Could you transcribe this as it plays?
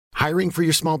Hiring for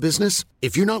your small business?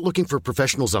 If you're not looking for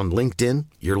professionals on LinkedIn,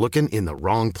 you're looking in the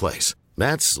wrong place.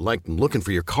 That's like looking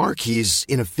for your car keys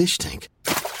in a fish tank.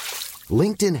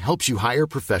 LinkedIn helps you hire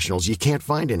professionals you can't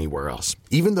find anywhere else,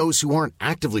 even those who aren't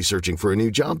actively searching for a new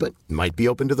job but might be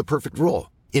open to the perfect role.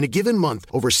 In a given month,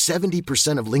 over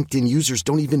 70% of LinkedIn users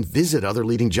don't even visit other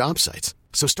leading job sites.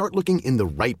 So start looking in the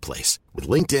right place. With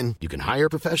LinkedIn, you can hire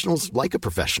professionals like a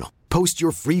professional. Post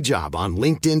your free job on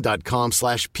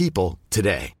linkedin.com/people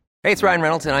today. Hey, it's Ryan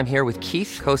Reynolds, and I'm here with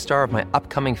Keith, co-star of my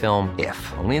upcoming film, If,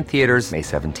 only in theaters May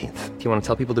 17th. Do you want to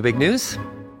tell people the big news?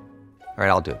 All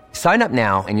right, I'll do it. Sign up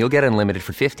now and you'll get unlimited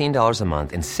for $15 a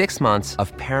month and 6 months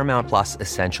of Paramount Plus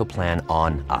Essential Plan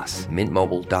on us.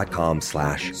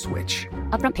 Mintmobile.com/switch.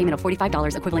 Upfront payment of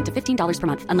 $45 equivalent to $15 per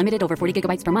month. Unlimited over 40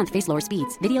 gigabytes per month. Face lower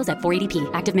speeds. Videos at 480p.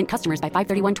 Active Mint customers by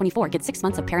 531.24 get 6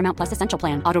 months of Paramount Plus Essential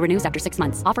Plan. Auto renews after 6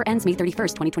 months. Offer ends May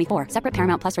 31st, 2024. Separate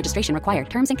Paramount Plus registration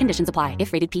required. Terms and conditions apply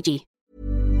if rated PG.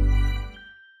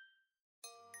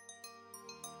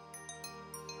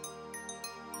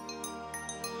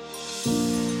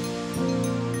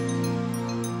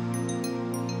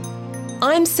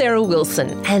 I'm Sarah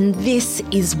Wilson, and this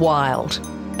is Wild,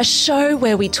 a show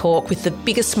where we talk with the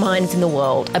biggest minds in the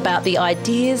world about the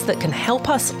ideas that can help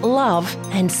us love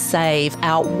and save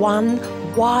our one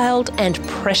wild and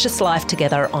precious life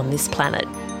together on this planet.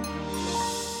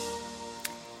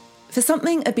 For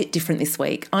something a bit different this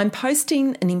week, I'm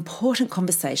posting an important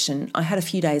conversation I had a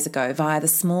few days ago via the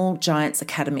Small Giants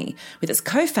Academy with its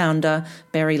co-founder,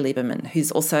 Barry Liberman,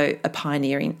 who's also a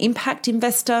pioneering impact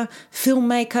investor,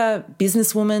 filmmaker,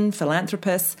 businesswoman,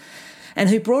 philanthropist, and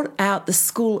who brought out the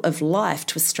School of Life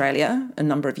to Australia a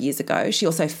number of years ago. She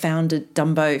also founded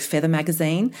Dumbo Feather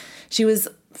magazine. She was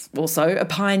also a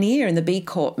pioneer in the B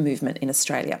Corp movement in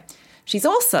Australia. She's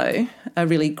also a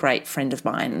really great friend of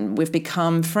mine. We've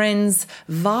become friends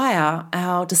via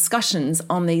our discussions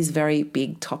on these very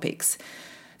big topics.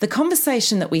 The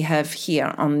conversation that we have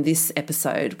here on this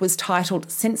episode was titled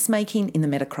Sensemaking in the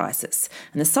Metacrisis,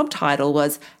 and the subtitle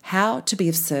was How to Be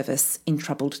of Service in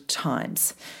Troubled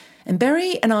Times. And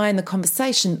Barry and I in the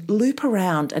conversation loop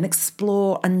around and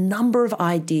explore a number of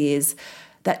ideas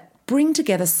that bring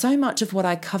together so much of what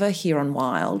I cover here on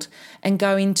Wild and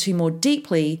go into more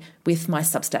deeply with my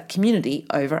Substack community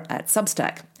over at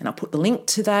Substack. And I'll put the link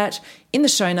to that in the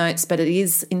show notes, but it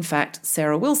is in fact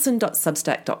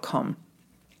sarahwilson.substack.com.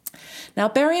 Now,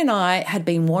 Barry and I had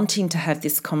been wanting to have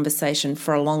this conversation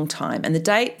for a long time, and the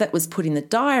date that was put in the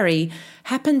diary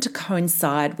happened to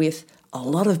coincide with a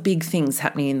lot of big things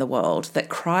happening in the world that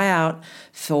cry out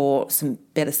for some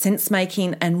better sense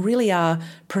making and really are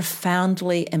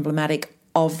profoundly emblematic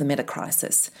of the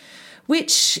metacrisis,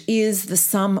 which is the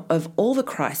sum of all the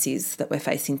crises that we're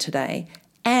facing today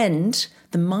and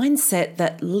the mindset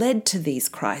that led to these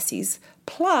crises,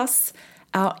 plus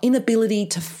our inability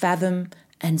to fathom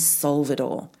and solve it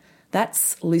all.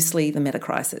 That's loosely the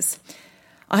metacrisis.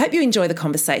 I hope you enjoy the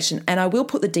conversation, and I will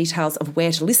put the details of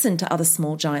where to listen to other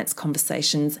Small Giants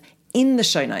conversations in the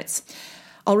show notes.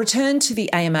 I'll return to the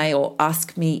AMA or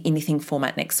Ask Me Anything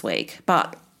format next week,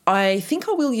 but I think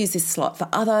I will use this slot for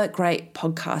other great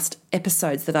podcast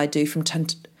episodes that I do from time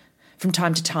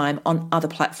to time on other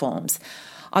platforms.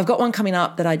 I've got one coming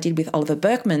up that I did with Oliver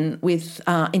Berkman with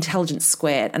Intelligence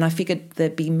Squared, and I figured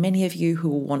there'd be many of you who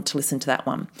will want to listen to that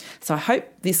one. So I hope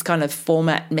this kind of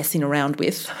format messing around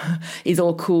with is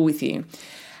all cool with you.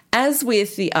 As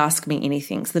with the Ask Me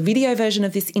Anythings, the video version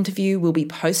of this interview will be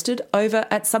posted over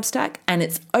at Substack, and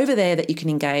it's over there that you can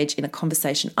engage in a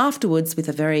conversation afterwards with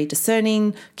a very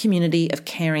discerning community of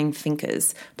caring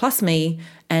thinkers, plus me,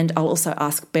 and I'll also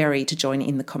ask Barry to join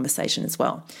in the conversation as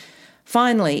well.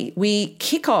 Finally, we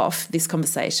kick off this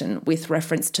conversation with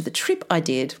reference to the trip I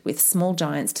did with Small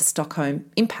Giants to Stockholm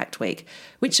Impact Week,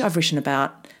 which I've written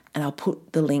about, and I'll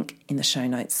put the link in the show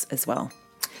notes as well.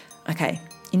 Okay,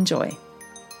 enjoy.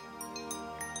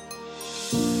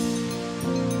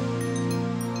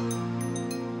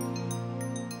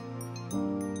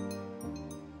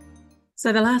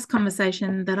 So the last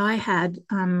conversation that I had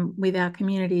with our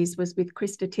communities was with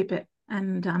Krista Tippett,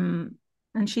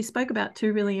 and she spoke about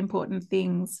two really important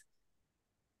things.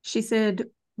 She said,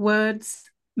 words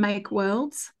make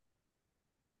worlds.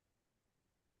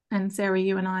 And Sarah,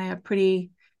 you and I are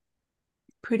pretty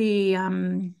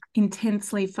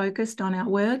intensely focused on our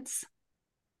words,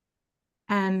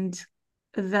 and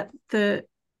that the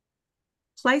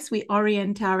place we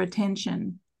orient our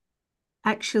attention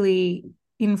actually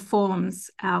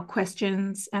informs our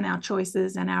questions and our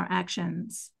choices and our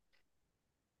actions.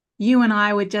 You and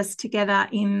I were just together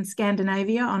in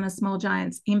Scandinavia on a Small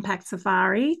Giants Impact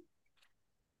Safari.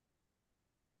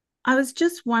 I was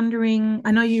just wondering,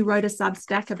 I know you wrote a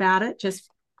Substack about it just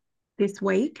this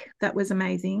week. That was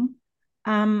amazing.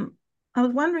 I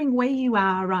was wondering where you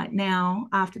are right now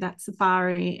after that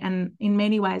safari. And in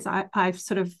many ways, I've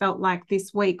sort of felt like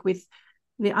this week with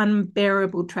the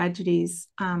unbearable tragedies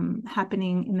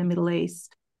happening in the Middle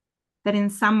East, that in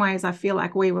some ways I feel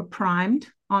like we were primed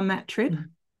on that trip.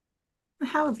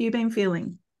 How have you been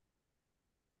feeling?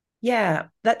 Yeah,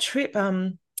 that trip,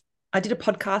 I did a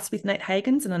podcast with Nate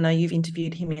Hagens, and I know you've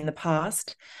interviewed him in the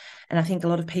past. And I think a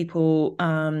lot of people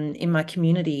in my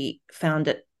community found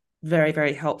it very,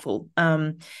 very helpful.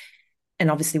 And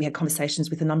obviously we had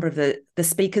conversations with a number of the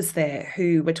speakers there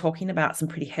who were talking about some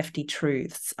pretty hefty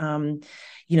truths.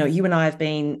 You and I have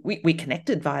been, we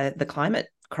connected via the climate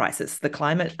crisis, the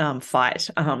climate fight,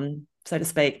 so to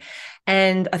speak.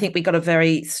 And I think we got a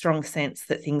very strong sense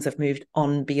that things have moved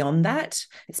on beyond that.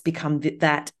 It's become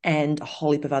that and a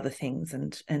whole heap of other things.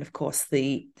 And of course,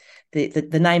 the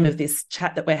name of this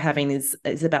chat that we're having is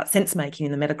about sensemaking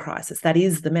in the Metacrisis. That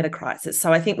is the Metacrisis.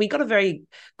 So I think we got a very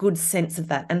good sense of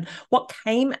that. And what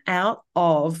came out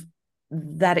of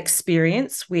that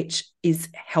experience, which is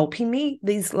helping me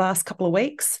these last couple of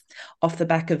weeks off the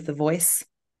back of the Voice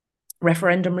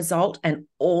referendum result and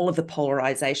all of the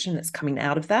polarization that's coming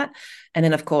out of that. And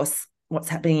then, of course, what's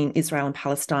happening in Israel and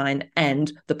Palestine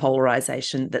and the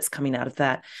polarization that's coming out of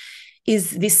that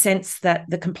is this sense that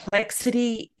the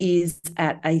complexity is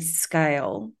at a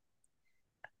scale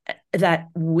that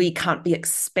we can't be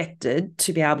expected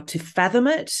to be able to fathom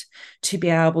it, to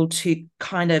be able to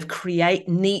kind of create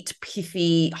neat,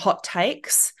 pithy, hot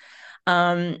takes.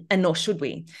 And nor should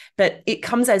we. But it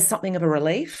comes as something of a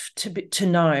relief to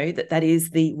know that is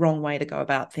the wrong way to go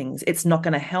about things. It's not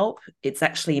going to help. It's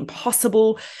actually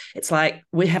impossible. It's like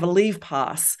we have a leave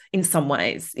pass in some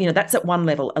ways. That's at one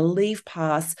level, a leave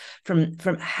pass from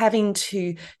having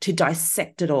to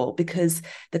dissect it all, because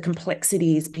the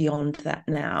complexity is beyond that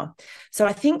now. So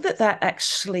I think that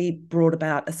actually brought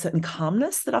about a certain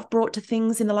calmness that I've brought to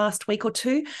things in the last week or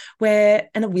two,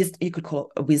 and you could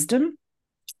call it a wisdom.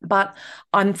 But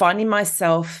I'm finding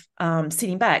myself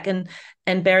sitting back, and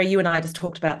Barry, you and I just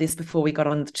talked about this before we got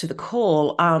on to the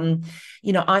call.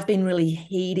 I've been really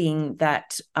heeding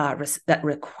that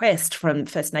request from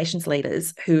First Nations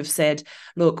leaders who have said,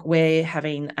 look, we're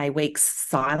having a week's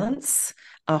silence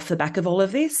off the back of all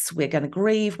of this. We're going to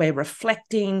grieve. We're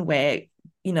reflecting. We're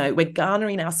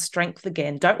garnering our strength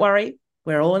again. Don't worry.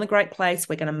 We're all in a great place.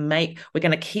 We're going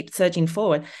to keep surging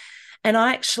forward. And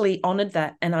I actually honoured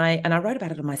that, and I wrote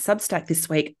about it on my Substack this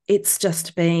week. It's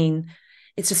just been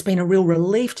a real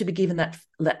relief to be given that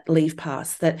leave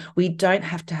pass, that we don't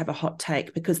have to have a hot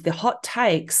take, because the hot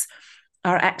takes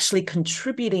are actually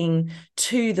contributing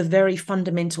to the very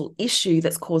fundamental issue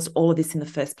that's caused all of this in the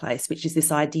first place, which is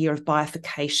this idea of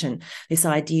bifurcation, this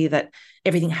idea that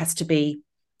everything has to be,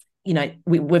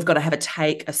 we've got to have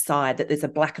a side, that there's a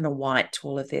black and a white to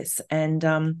all of this.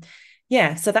 And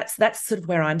yeah, so that's sort of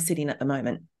where I'm sitting at the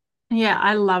moment. Yeah,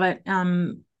 I love it.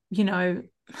 In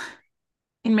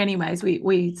many ways,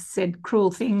 we said cruel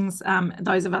things.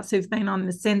 Those of us who've been on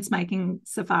the Sensemaking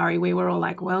safari, we were all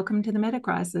like, welcome to the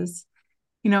Metacrisis.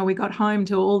 We got home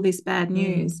to all this bad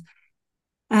news.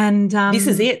 And this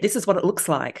is it. This is what it looks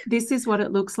like. This is what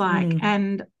it looks like.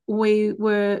 And we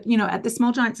were, at the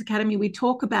Small Giants Academy, we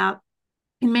talk about,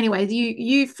 in many ways,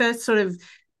 you first sort of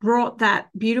brought that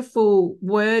beautiful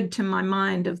word to my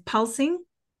mind of pulsing.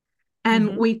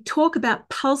 And we talk about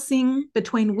pulsing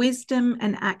between wisdom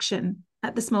and action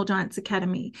at the Small Giants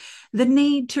Academy. The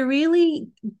need to really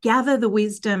gather the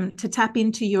wisdom, to tap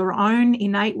into your own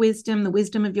innate wisdom, the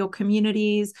wisdom of your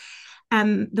communities,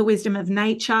 and the wisdom of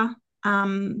nature,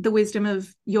 the wisdom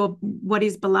of what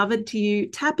is beloved to you.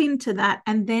 Tap into that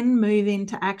and then move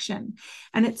into action.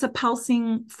 And it's a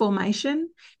pulsing formation.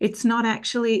 It's not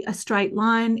actually a straight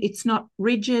line. It's not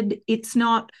rigid. It's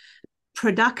not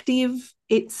productive.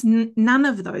 It's none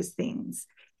of those things.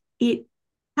 It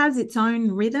has its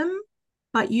own rhythm,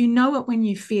 but you know it when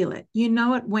you feel it. You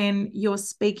know it when you're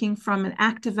speaking from an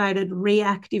activated,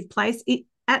 reactive place.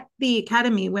 At the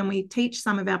Academy, when we teach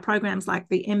some of our programs like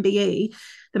the MBE,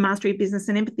 the Mastery of Business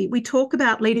and Empathy, we talk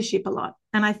about leadership a lot.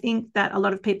 And I think that a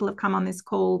lot of people have come on this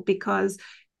call because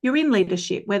you're in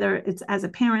leadership, whether it's as a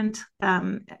parent,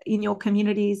 in your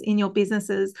communities, in your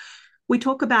businesses. We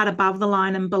talk about above the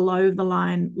line and below the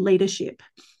line leadership.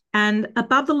 And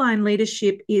above the line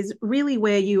leadership is really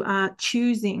where you are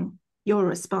choosing your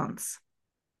response.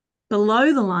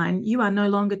 Below the line, you are no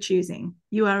longer choosing.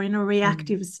 You are in a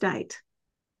reactive state.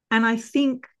 And I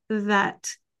think that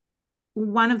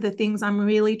one of the things I'm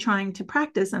really trying to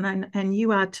practice, and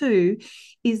you are too,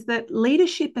 is that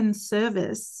leadership and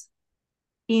service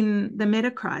in the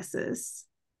Metacrisis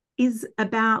is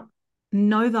about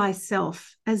know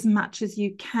thyself as much as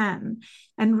you can,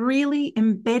 and really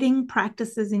embedding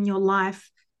practices in your life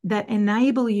that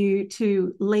enable you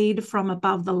to lead from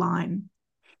above the line.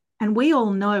 And we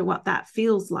all know what that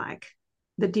feels like,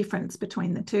 the difference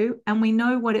between the two. And we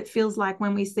know what it feels like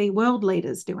when we see world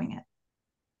leaders doing it.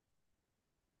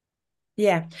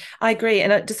 Yeah, I agree.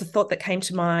 And just a thought that came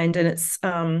to mind, and it's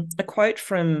a quote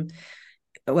from,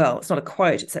 well, it's not a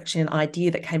quote, it's actually an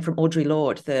idea that came from Audre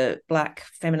Lorde, the Black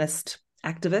feminist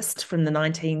activist from the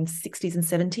 1960s and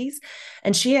 70s.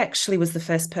 And she actually was the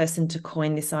first person to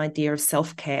coin this idea of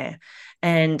self-care.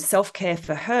 And self-care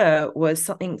for her was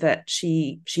something that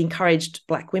she encouraged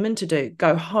Black women to do.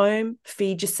 Go home,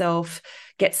 feed yourself,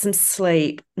 get some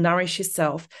sleep, nourish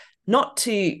yourself, not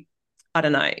to, I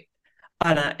don't know,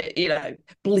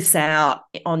 bliss out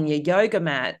on your yoga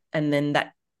mat and then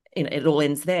that, it all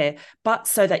ends there, but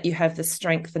so that you have the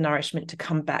strength, the nourishment to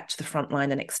come back to the front line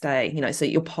the next day, so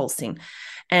you're pulsing.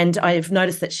 And I've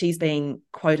noticed that she's been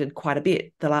quoted quite a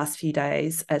bit the last few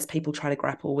days as people try to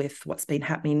grapple with what's been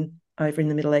happening over in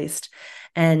the Middle East.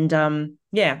 And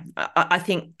I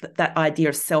think that idea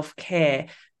of self-care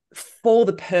for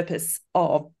the purpose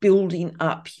of building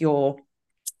up your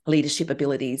leadership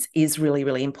abilities is really,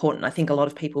 really important. I think a lot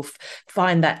of people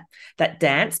find that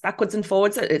dance backwards and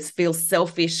forwards, it feels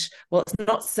selfish. Well, it's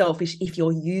not selfish if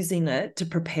you're using it to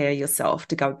prepare yourself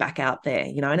to go back out there,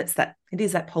 and it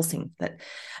is that pulsing. That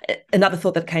another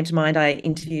thought that came to mind, I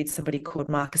interviewed somebody called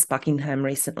Marcus Buckingham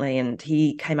recently, and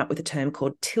he came up with a term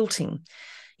called tilting.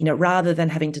 Rather than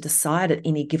having to decide at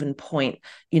any given point,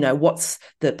 what's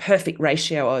the perfect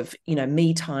ratio of,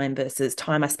 me time versus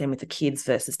time I spend with the kids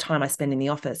versus time I spend in the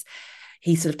office.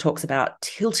 He sort of talks about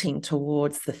tilting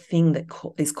towards the thing that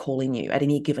is calling you at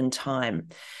any given time.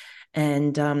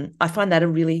 And I find that a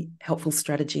really helpful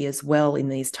strategy as well in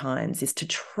these times, is to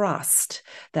trust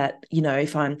that,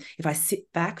 if I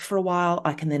sit back for a while,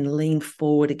 I can then lean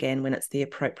forward again when it's the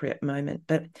appropriate moment.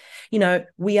 But,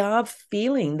 we are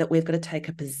feeling that we've got to take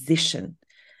a position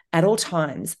at all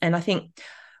times. And I think,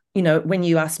 when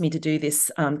you asked me to do this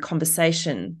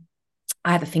conversation,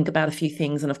 I had to think about a few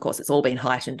things. And of course, it's all been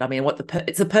heightened. I mean,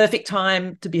 it's a perfect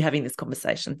time to be having this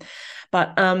conversation.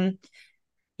 But,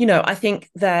 I think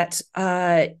that,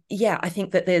 I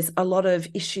think that there's a lot of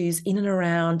issues in and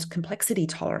around complexity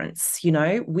tolerance.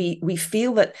 We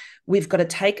feel that we've got to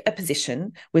take a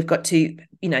position, we've got to,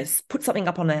 put something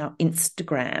up on our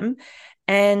Instagram,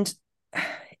 and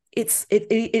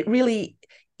it really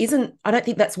isn't. I don't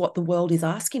think that's what the world is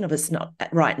asking of us not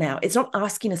right now. It's not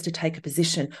asking us to take a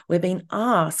position. We're being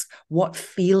asked what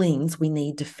feelings we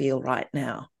need to feel right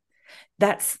now.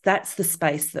 That's the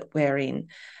space that we're in.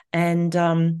 And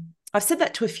I've said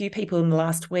that to a few people in the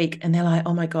last week, and they're like,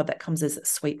 oh my God, that comes as a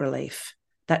sweet relief.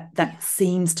 That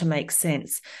seems to make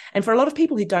sense. And for a lot of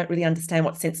people who don't really understand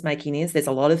what sense making is, there's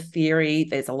a lot of theory,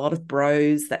 there's a lot of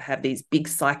bros that have these big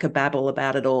psychobabble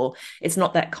about it all. It's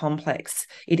not that complex.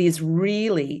 It is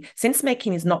really, sense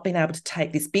making is not being able to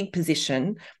take this big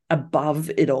position above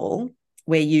it all,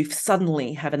 where you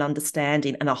suddenly have an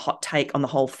understanding and a hot take on the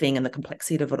whole thing and the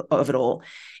complexity of it all.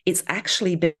 It's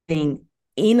actually being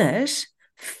in it,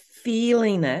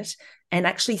 feeling it, and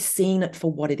actually seeing it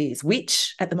for what it is,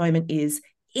 which at the moment is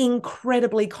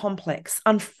incredibly complex,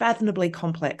 unfathomably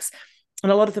complex.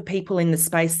 And a lot of the people in the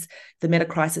space, the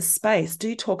Metacrisis space,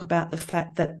 do talk about the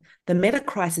fact that the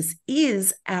Metacrisis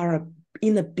is our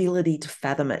inability to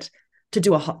fathom it, to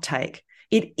do a hot take.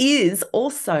 It is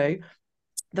also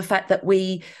the fact that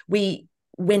we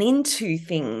went into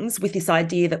things with this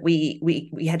idea that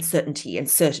we had certainty and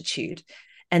certitude.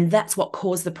 And that's what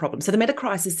caused the problem. So the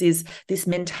Metacrisis is this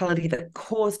mentality that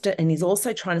caused it, and he's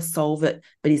also trying to solve it,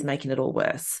 but he's making it all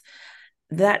worse.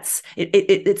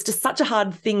 It's just such a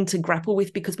hard thing to grapple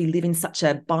with, because we live in such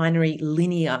a binary,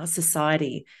 linear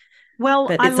society. Well,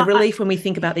 but it's a relief when we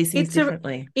think about these things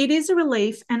differently. It is a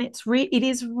relief, and it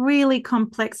is really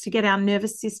complex to get our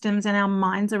nervous systems and our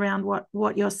minds around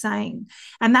what you're saying.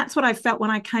 And that's what I felt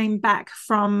when I came back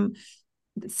from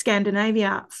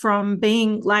Scandinavia, from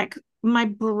being like, my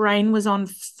brain was on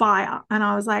fire, and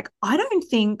I was like, I don't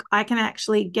think I can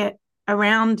actually get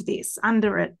around this,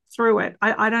 under it, through it.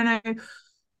 I don't know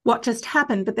what just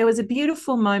happened, but there was a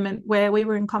beautiful moment where we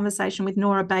were in conversation with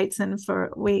Nora Bateson.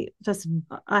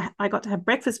 I got to have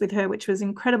breakfast with her, which was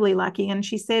incredibly lucky. And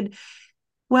she said,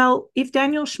 well, if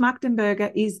Daniel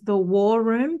Schmachtenberger is the war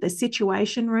room, the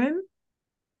situation room,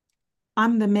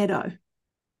 I'm the meadow.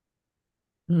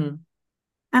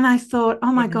 And I thought,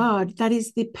 oh my God, that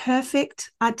is the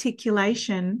perfect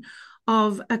articulation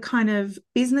of a kind of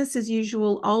business as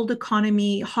usual, old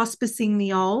economy, hospicing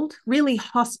the old, really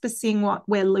hospicing what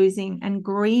we're losing and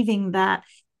grieving that,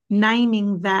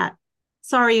 naming that.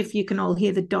 Sorry if you can all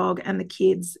hear the dog and the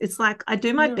kids. It's like I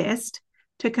do my best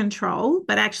to control,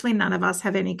 but actually none of us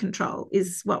have any control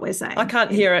is what we're saying. I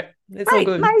can't hear it. It's great,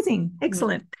 all good. Amazing.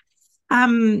 Excellent.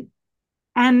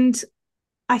 And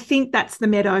I think that's the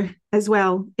meadow as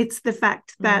well. It's the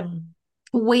fact that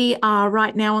we are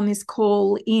right now on this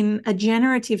call in a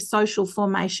generative social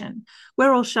formation.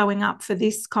 We're all showing up for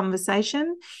this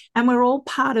conversation, and we're all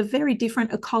part of very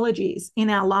different ecologies in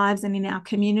our lives and in our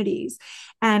communities.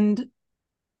 And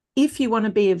if you want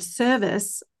to be of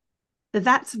service,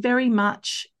 that's very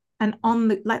much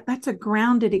that's a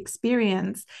grounded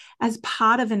experience as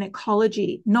part of an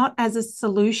ecology, not as a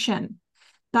solution,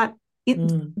 but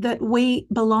that we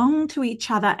belong to each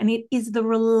other, and it is the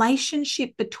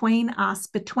relationship between us,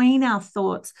 between our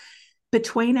thoughts,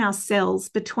 between ourselves,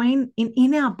 between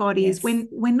in our bodies. Yes. When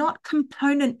we're not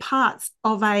component parts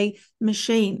of a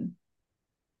machine.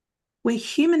 We're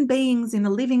human beings in a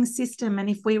living system, and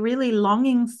if we're really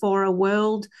longing for a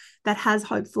world that has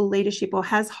hopeful leadership or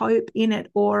has hope in it,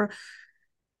 or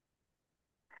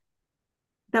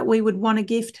that we would want to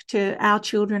gift to our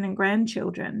children and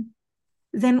grandchildren,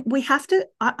 then we have to,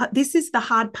 this is the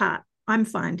hard part I'm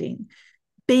finding,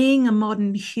 being a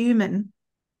modern human,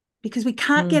 because we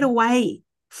can't get away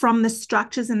from the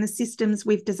structures and the systems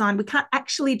we've designed. We can't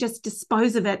actually just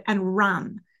dispose of it and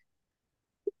run.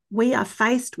 We are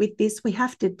faced with this. We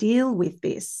have to deal with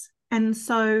this. And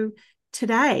so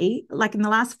today, like in the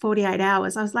last 48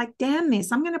 hours, I was like, damn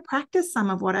this, I'm going to practice some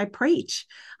of what I preach.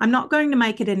 I'm not going to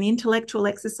make it an intellectual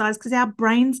exercise because our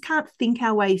brains can't think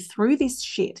our way through this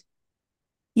shit.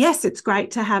 Yes, it's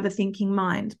great to have a thinking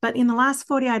mind, but in the last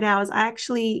 48 hours, I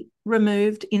actually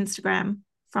removed Instagram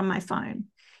from my phone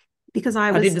because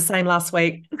I did the same last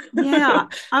week. Yeah,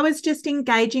 I was just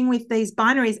engaging with these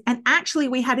binaries. And actually,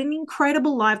 we had an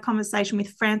incredible live conversation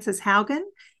with Frances Haugen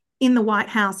in the White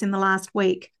House in the last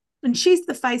week. And she's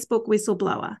the Facebook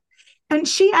whistleblower. And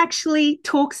she actually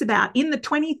talks about in the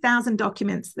 20,000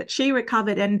 documents that she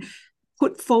recovered and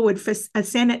put forward for a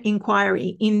Senate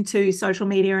inquiry into social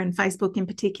media and Facebook in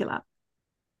particular,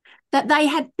 that they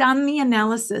had done the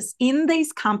analysis in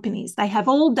these companies. They have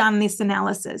all done this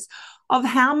analysis of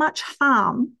how much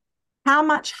harm, how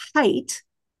much hate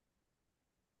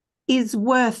is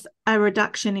worth a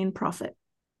reduction in profit.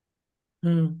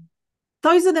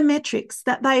 Those are the metrics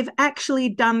that they've actually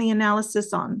done the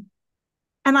analysis on.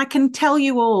 And I can tell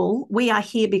you all, we are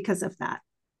here because of that.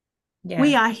 Yeah.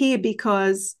 We are here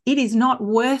because it is not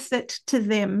worth it to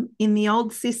them in the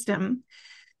old system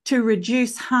to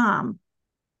reduce harm.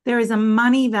 There is a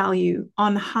money value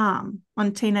on harm,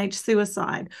 on teenage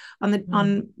suicide,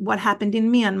 on what happened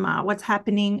in Myanmar, what's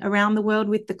happening around the world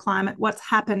with the climate, what's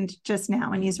happened just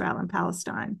now in Israel and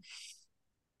Palestine.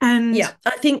 And yeah,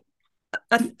 I think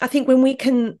when we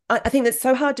can, I think that's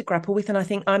so hard to grapple with. And I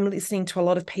think I'm listening to a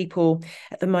lot of people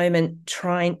at the moment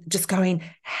going,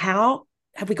 how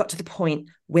have we got to the point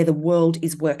where the world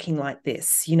is working like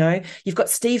this? You know, you've got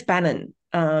Steve Bannon,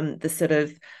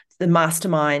 the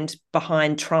mastermind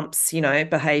behind Trump's,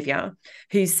 behavior,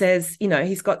 who says,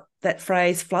 he's got that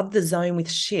phrase, flood the zone with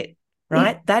shit,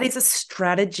 right? Yeah. That is a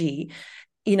strategy,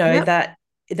 that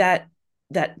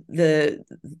the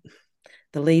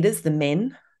leaders, the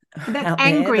men that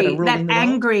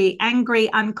angry,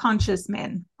 unconscious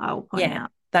men, I'll point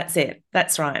out. That's it.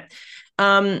 That's right.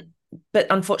 But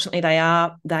unfortunately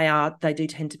they do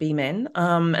tend to be men.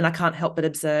 And I can't help but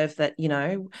observe that,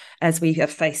 as we are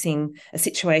facing a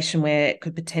situation where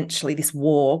this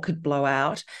war could blow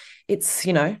out, it's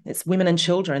women and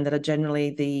children that are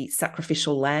generally the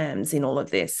sacrificial lambs in all of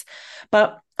this.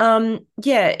 But I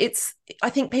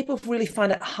think people really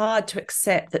find it hard to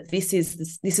accept that this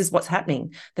is what's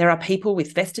happening. There are people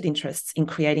with vested interests in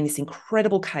creating this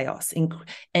incredible chaos and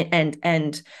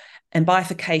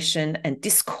bifurcation and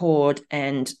discord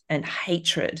and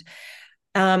hatred.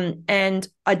 And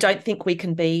I don't think we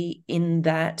can be in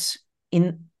that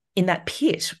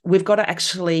pit. We've got to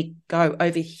actually go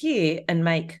over here and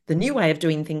make the new way of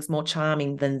doing things more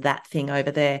charming than that thing over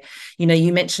there.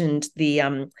 You mentioned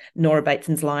the Nora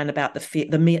Bateson's line about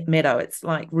the meadow. It's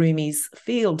like Rumi's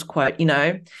field quote,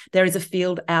 there is a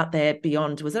field out there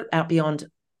beyond, out beyond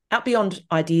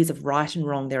ideas of right and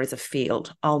wrong, there is a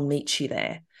field. I'll meet you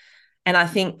there. And I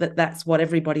think that that's what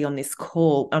everybody on this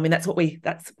call, we're in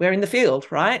the field,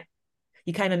 right?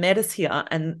 You came and met us here,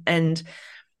 and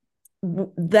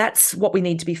that's what we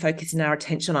need to be focusing our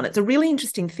attention on. It's a really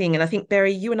interesting thing. And I think,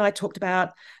 Berry, you and I talked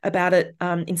about it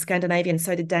in Scandinavia, and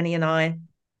so did Danny and I.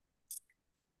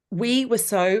 we were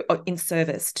so in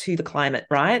service to the climate,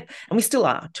 right? And we still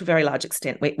are to a very large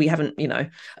extent. We haven't,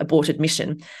 aborted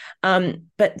mission.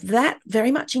 But that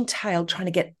very much entailed trying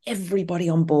to get everybody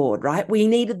on board, right? We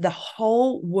needed the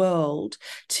whole world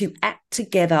to act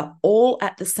together all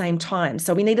at the same time.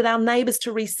 So we needed our neighbors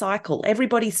to recycle.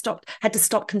 Everybody had to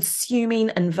stop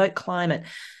consuming and vote climate.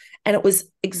 And it was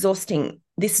exhausting.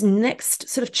 This next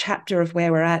sort of chapter of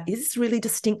where we're at is really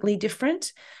distinctly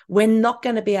different. We're not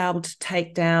going to be able to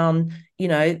take down,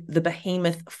 the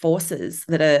behemoth forces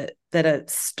that are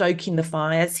stoking the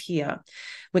fires here.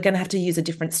 We're going to have to use a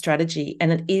different strategy,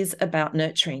 and it is about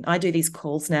nurturing. I do these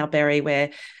calls now, Barry, where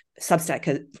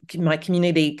Substack, my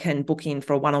community can book in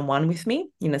for a one-on-one with me,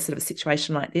 sort of a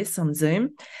situation like this on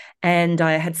Zoom. And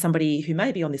I had somebody who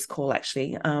may be on this call,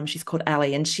 actually. She's called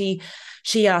Ali, and she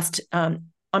asked,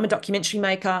 I'm a documentary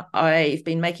maker. I've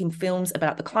been making films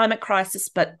about the climate crisis,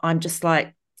 but I'm just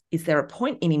like, is there a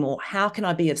point anymore? How can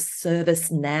I be of service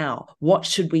now? What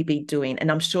should we be doing? And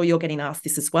I'm sure you're getting asked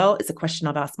this as well. It's a question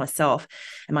I've asked myself.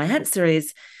 And my answer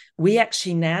is, we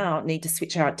actually now need to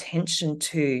switch our attention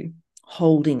to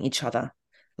holding each other,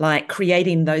 like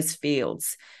creating those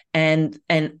fields and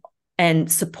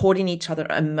supporting each other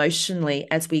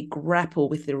emotionally as we grapple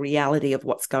with the reality of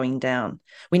what's going down.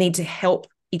 We need to help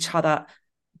each other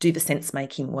do the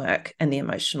sense-making work and the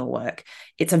emotional work.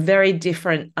 It's a very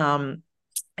different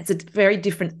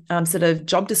sort of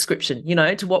job description,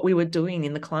 to what we were doing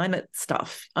in the climate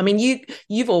stuff. I mean,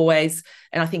 you've always,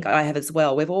 and I think I have as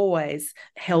well, we've always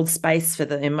held space for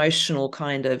the emotional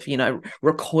kind of,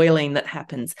 recoiling that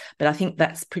happens. But I think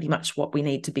that's pretty much what we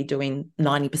need to be doing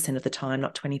 90% of the time,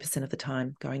 not 20% of the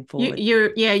time going forward.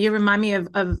 You remind me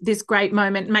of this great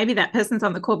moment. Maybe that person's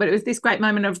on the call, but it was this great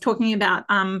moment of talking about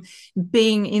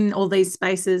being in all these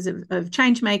spaces of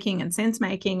change making and sense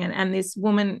making. And this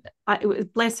woman,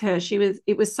 bless her,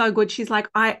 it was so good. She's like,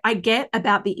 I get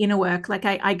about the inner work. Like,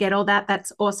 I get all that.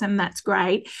 That's awesome. That's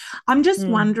great. I'm just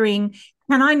wondering,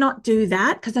 can I not do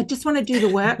that? Because I just want to do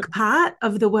the work part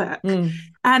of the work.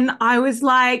 And I was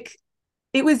like,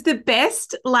 it was the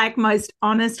best, like, most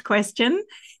honest question.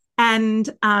 And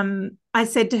I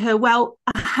said to her, well,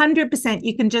 100%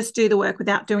 you can just do the work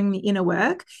without doing the inner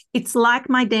work. It's like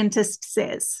my dentist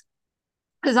says.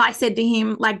 Because I said to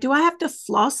him, like, do I have to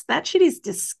floss? That shit is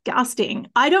disgusting.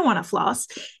 I don't want to floss.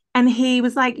 And he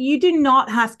was like, you do not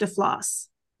have to floss,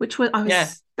 which was,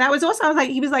 that was also, I was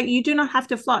like, he was like, you do not have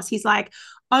to floss. He's like,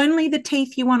 only the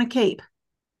teeth you want to keep.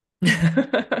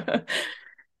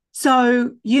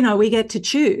 So, we get to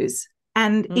choose.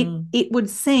 And it would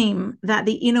seem that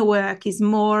the inner work is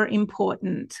more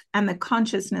important and the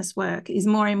consciousness work is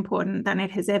more important than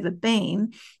it has ever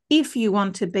been if you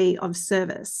want to be of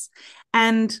service.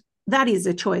 And that is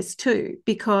a choice too,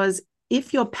 because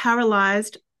if you're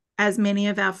paralyzed, as many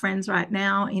of our friends right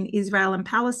now in Israel and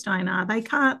Palestine are, they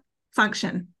can't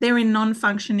function. They're in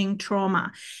non-functioning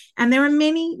trauma. And there are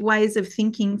many ways of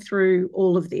thinking through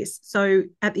all of this. So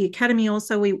at the Academy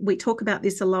also, we talk about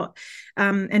this a lot.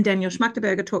 And Daniel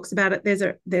Schmachterberger talks about it.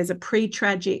 There's a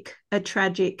pre-tragic, a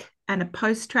tragic, and a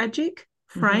post-tragic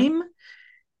frame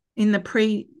in the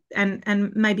pre,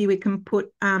 and maybe we can put,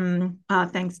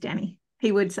 thanks, Danny.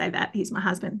 He would say that. He's my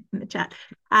husband in the chat.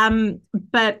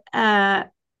 But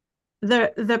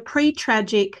the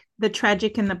pre-tragic, the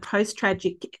tragic, and the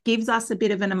post-tragic gives us a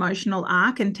bit of an emotional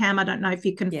arc. And Tam, I don't know if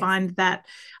you can find that.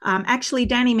 Actually,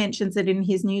 Danny mentions it in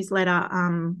his newsletter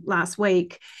last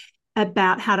week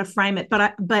about how to frame it.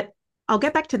 But I'll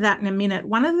get back to that in a minute.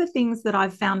 One of the things that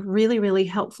I've found really, really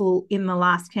helpful in the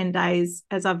last 10 days,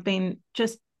 as I've been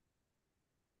just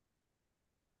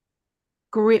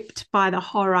gripped by the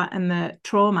horror and the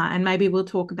trauma, and maybe we'll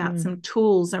talk about some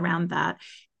tools around that,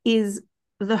 is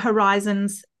the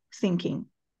horizons thinking.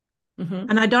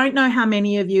 And I don't know how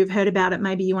many of you have heard about it.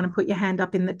 Maybe you want to put your hand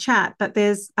up in the chat, but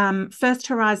there's first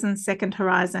horizon, second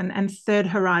horizon, and third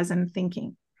horizon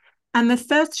thinking. And the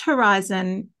first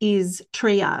horizon is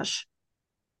triage.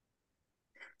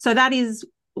 So that is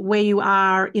where you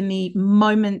are in the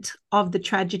moment of the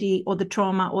tragedy or the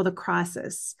trauma or the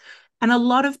crisis. And a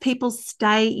lot of people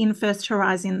stay in first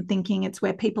horizon thinking. It's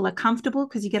where people are comfortable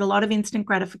because you get a lot of instant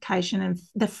gratification and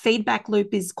the feedback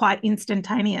loop is quite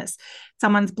instantaneous.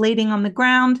 Someone's bleeding on the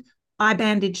ground, I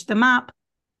bandage them up,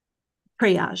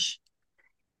 triage.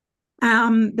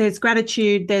 There's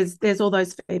gratitude, there's all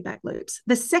those feedback loops.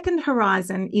 The second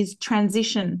horizon is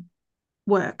transition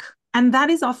work. And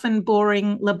that is often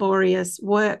boring, laborious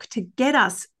work to get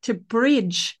us to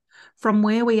bridge from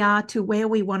where we are to where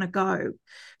we want to go.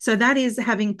 So that is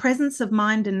having presence of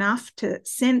mind enough to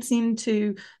sense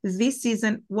into this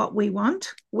isn't what we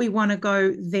want. We want to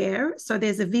go there. So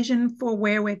there's a vision for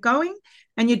where we're going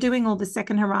And you're doing all the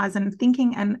second horizon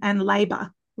thinking and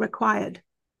labor required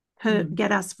to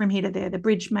get us from here to there, the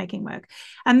bridge making work.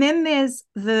 And then there's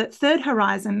the third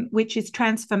horizon, which is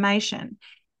transformation.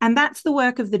 And that's the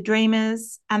work of the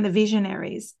dreamers and the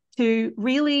visionaries to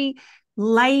really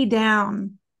lay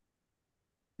down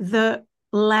the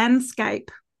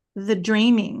landscape, the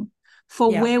dreaming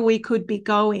for where we could be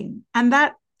going. And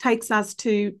that takes us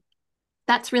to,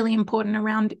 that's really important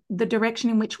around the direction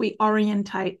in which we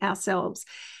orientate ourselves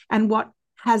and what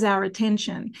has our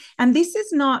attention. And this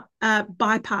is not a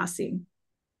bypassing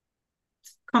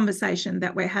conversation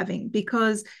that we're having,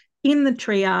 because in the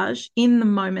triage, in the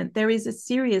moment, there is a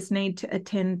serious need to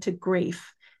attend to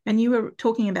grief. And you were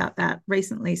talking about that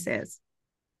recently, Says.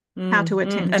 How to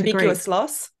attend to ambiguous grief.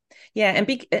 loss. Yeah,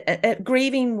 and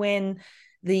grieving when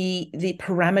the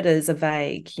parameters are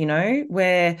vague, you know,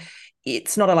 where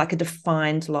it's not like a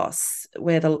defined loss,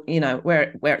 where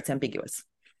where it's ambiguous.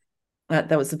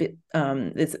 That was a bit.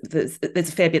 There's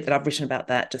a fair bit that I've written about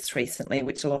that just recently,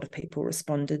 which a lot of people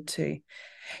responded to.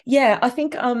 Yeah, I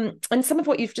think, and some of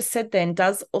what you've just said then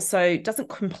doesn't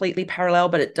completely parallel,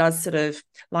 but it does sort of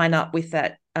line up with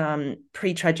that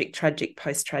pre-tragic, tragic,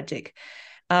 post-tragic.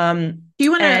 Do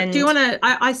you want to,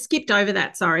 I skipped over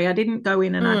that. Sorry, I didn't go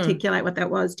in and articulate what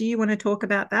that was. Do you want to talk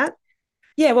about that?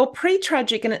 Yeah, well,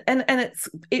 pre-tragic, and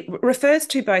it refers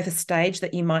to both a stage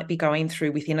that you might be going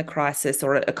through within a crisis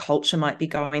or a culture might be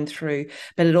going through,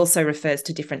 but it also refers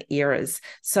to different eras.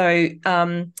 So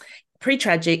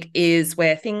pre-tragic is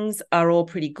where things are all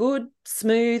pretty good,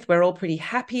 smooth, we're all pretty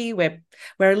happy, we're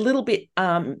a little bit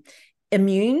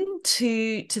immune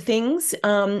to things.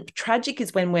 Tragic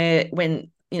is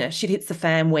when shit hits the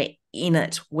fan, we're in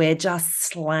it, we're just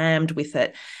slammed with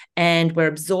it and we're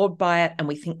absorbed by it and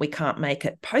we think we can't make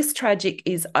it. Post-tragic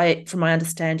is, from my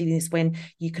understanding, is when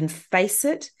you can face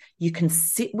it, you can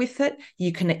sit with it,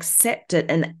 you can accept it,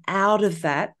 and out of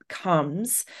that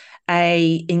comes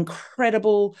a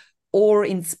incredible,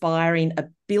 awe-inspiring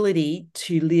ability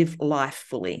to live life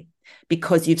fully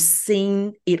because you've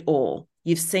seen it all.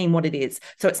 You've seen what it is.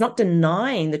 So it's not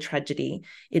denying the tragedy.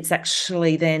 It's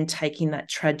actually then taking that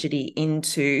tragedy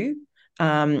into,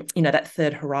 that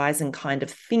third horizon kind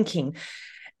of thinking.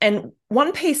 And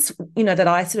one piece, that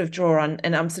I sort of draw on,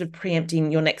 and I'm sort of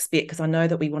preempting your next bit because I know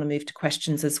that we want to move to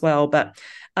questions as well. But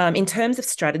in terms of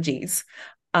strategies,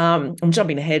 I'm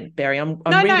jumping ahead, Barry. I'm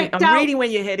reading where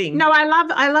you're heading. No,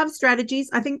 I love strategies.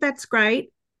 I think that's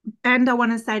great. And I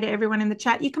want to say to everyone in the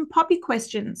chat, you can pop your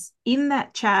questions in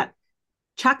that chat.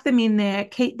 Chuck them in there,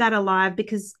 keep that alive,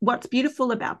 because what's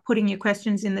beautiful about putting your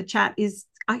questions in the chat is,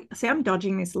 I'm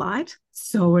dodging this light.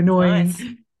 So annoying. Nice.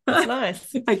 That's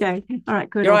nice. Okay. All right,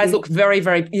 good. Your eyes look very,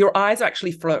 very, your eyes are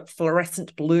actually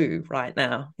fluorescent blue right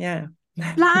now. Yeah.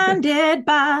 Blinded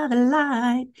by the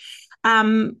light.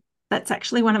 That's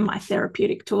actually one of my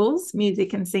therapeutic tools,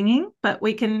 music and singing, but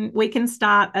we can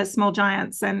start as Small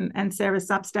Giants and Sarah's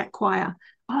Substack choir.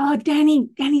 Oh,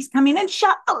 Danny's come in and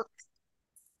shut up.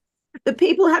 The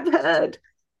people have heard.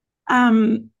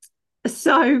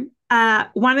 So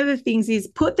one of the things is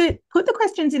put the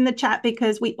questions in the chat,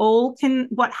 because we all can.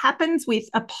 What happens with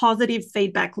a positive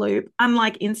feedback loop,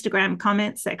 unlike Instagram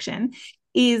comment section,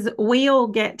 is we all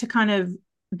get to kind of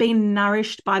be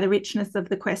nourished by the richness of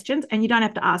the questions. And you don't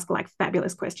have to ask like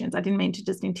fabulous questions. I didn't mean to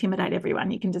just intimidate everyone.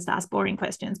 You can just ask boring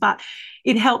questions, but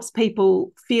it helps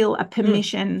people feel a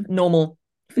permission. Normal.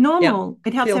 Yep.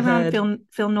 It helps everyone heard.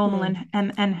 feel normal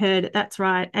and heard. That's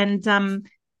right. And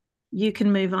you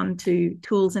can move on to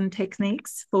tools and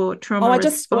techniques for trauma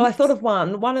response. I thought of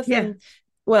one of them.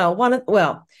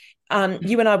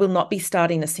 You and I will not be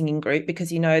starting a singing group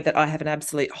because you know that I have an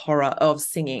absolute horror of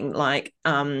singing,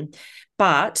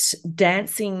 but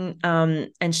dancing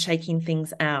and shaking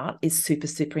things out is super,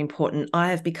 super important.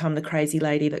 I have become the crazy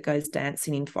lady that goes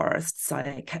dancing in forests.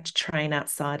 I catch a train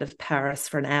outside of Paris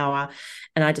for an hour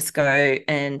and I just go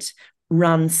and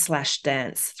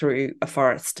run/dance through a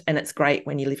forest. And it's great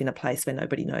when you live in a place where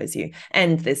nobody knows you.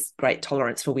 And there's great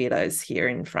tolerance for weirdos here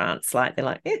in France. They're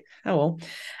like, oh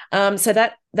well. So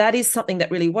that is something that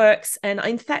really works. And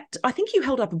in fact, I think you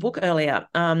held up a book earlier.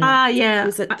 Yeah.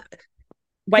 Was it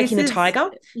Waking the Tiger?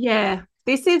 Yeah.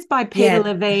 This is by Peter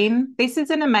Levine. This is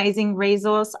an amazing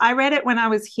resource. I read it when I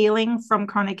was healing from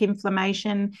chronic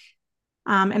inflammation.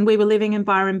 And we were living in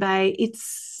Byron Bay. It's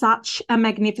such a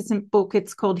magnificent book.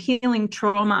 It's called Healing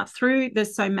Trauma Through the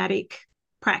Somatic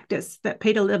Practice that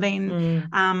Peter Levine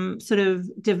sort of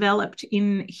developed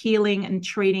in healing and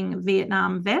treating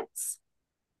Vietnam vets,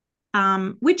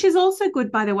 which is also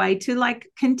good, by the way, to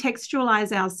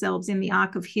contextualize ourselves in the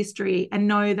arc of history and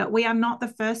know that we are not the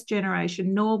first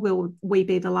generation, nor will we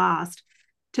be the last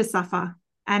to suffer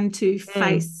and to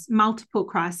face multiple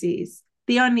crises.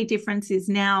 The only difference is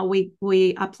now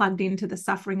we are plugged into the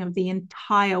suffering of the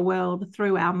entire world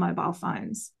through our mobile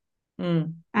phones.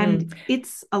 And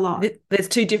it's a lot. There's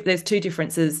two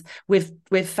differences. We've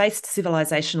faced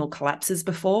civilizational collapses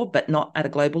before, but not at a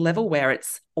global level where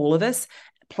it's all of us.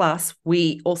 Plus,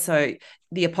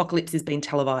 the apocalypse is being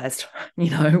televised.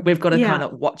 We've got to kind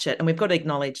of watch it, and we've got to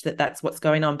acknowledge that that's what's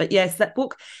going on. But yes, that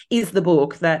book is the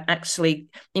book that actually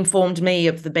informed me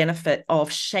of the benefit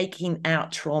of shaking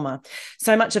out trauma.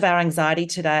 So much of our anxiety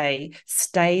today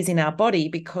stays in our body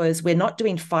because we're not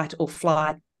doing fight or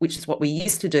flight, which is what we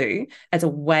used to do as a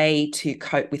way to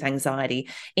cope with anxiety.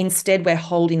 Instead, we're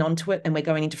holding on to it and we're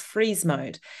going into freeze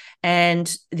mode.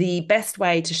 And the best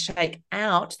way to shake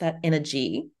out that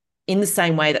energy, in the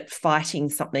same way that fighting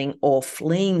something or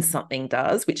fleeing something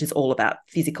does, which is all about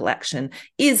physical action,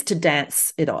 is to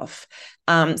dance it off.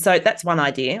 So that's one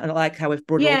idea. I like how we've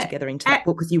brought it all together into that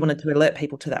book, because you wanted to alert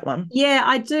people to that one. Yeah,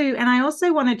 I do. And I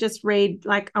also want to just read,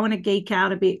 I want to geek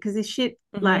out a bit, because this shit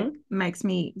makes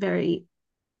me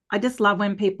I just love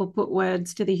when people put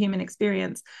words to the human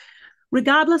experience.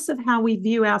 Regardless of how we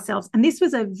view ourselves, and this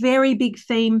was a very big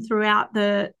theme throughout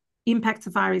the Impacts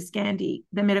of Iris Gandhi,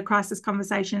 the Metacrisis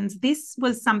conversations. This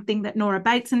was something that Nora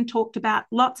Bateson talked about,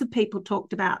 lots of people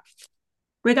talked about.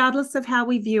 Regardless of how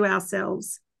we view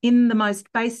ourselves, in the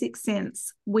most basic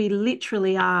sense, we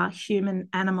literally are human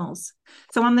animals.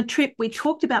 So on the trip, we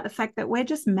talked about the fact that we're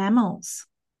just mammals.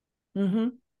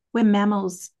 We're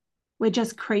mammals. We're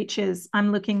just creatures.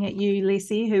 I'm looking at you,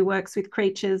 Lissy, who works with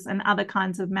creatures and other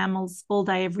kinds of mammals all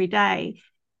day, every day.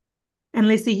 And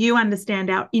Lissy, you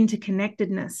understand our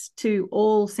interconnectedness to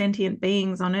all sentient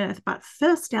beings on Earth. But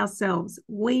first, ourselves,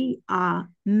 we are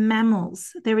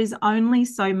mammals. There is only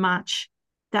so much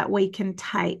that we can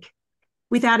take.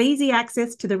 Without easy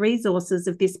access to the resources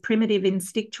of this primitive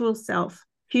instinctual self,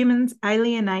 humans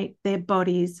alienate their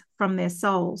bodies from their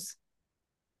souls.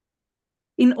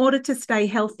 In order to stay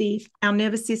healthy, our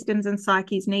nervous systems and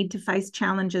psyches need to face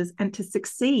challenges and to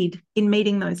succeed in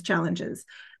meeting those challenges.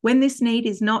 When this need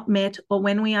is not met, or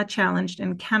when we are challenged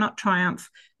and cannot triumph,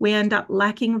 we end up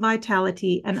lacking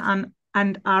vitality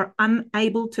and are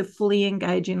unable to fully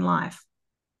engage in life.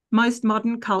 Most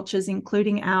modern cultures,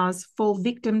 including ours, fall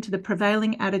victim to the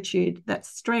prevailing attitude that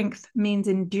strength means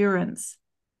endurance,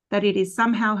 that it is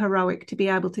somehow heroic to be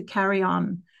able to carry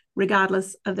on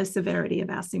regardless of the severity of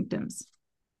our symptoms.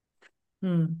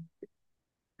 And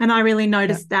I really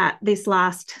noticed that this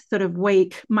last sort of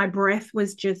week, my breath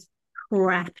was just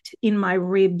trapped in my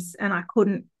ribs and I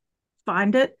couldn't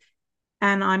find it.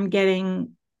 And I'm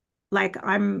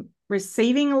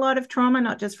receiving a lot of trauma,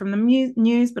 not just from the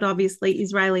news, but obviously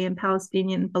Israeli and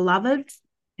Palestinian beloveds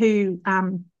who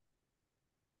are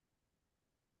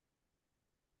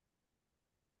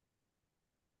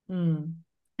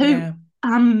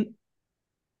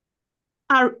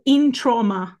in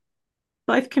trauma.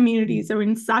 Both communities are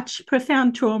in such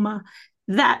profound trauma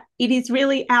that it is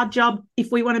really our job, if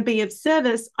we want to be of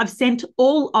service. I've sent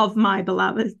all of my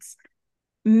beloveds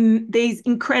these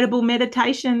incredible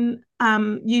meditation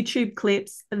YouTube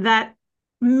clips that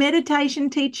meditation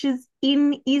teachers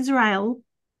in Israel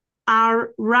are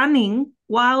running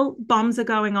while bombs are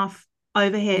going off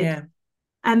overhead. Yeah.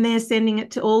 And they're sending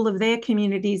it to all of their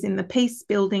communities in the peace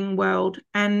building world.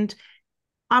 And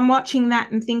I'm watching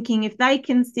that and thinking, if they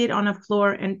can sit on a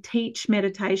floor and teach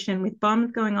meditation with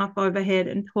bombs going off overhead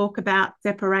and talk about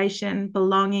separation,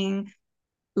 belonging,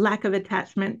 lack of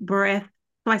attachment, breath.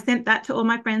 So I sent that to all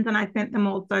my friends, and I sent them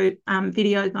also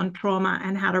videos on trauma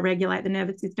and how to regulate the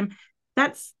nervous system.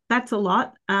 That's a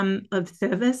lot of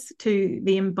service to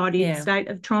the embodied state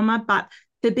of trauma. But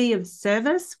to be of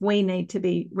service, we need to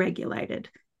be regulated.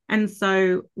 And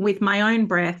so with my own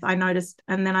breath, I noticed,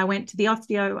 and then I went to the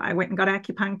osteo, I went and got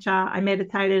acupuncture, I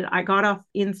meditated, I got off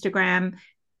Instagram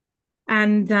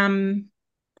and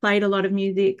played a lot of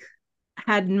music,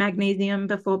 had magnesium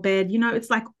before bed. It's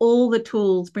like all the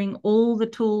tools, bring all the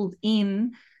tools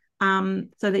in so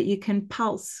that you can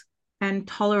pulse and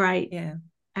tolerate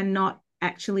and not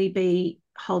actually be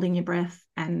holding your breath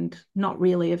and not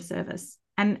really of service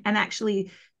and actually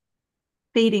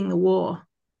feeding the war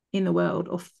in the world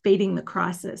or feeding the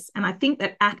crisis. And I think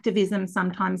that activism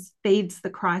sometimes feeds the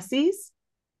crises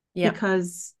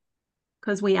because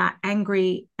we are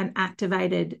angry and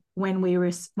activated when we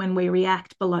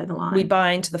react below the line. We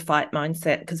buy into the fight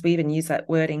mindset, because we even use that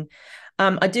wording.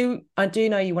 I do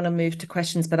know you want to move to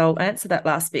questions, but I'll answer that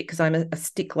last bit because I'm a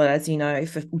stickler, as you know,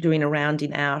 for doing a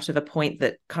rounding out of a point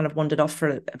that kind of wandered off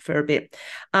for a bit.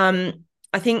 I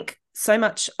think so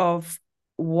much of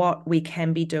what we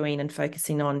can be doing and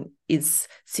focusing on is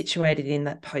situated in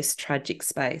that post-tragic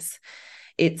space.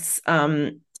 It's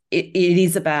it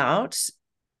is about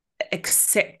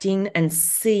accepting and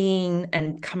seeing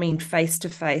and coming face to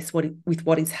face with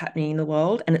what is happening in the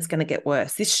world, and it's going to get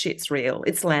worse. This shit's real.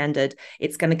 It's landed.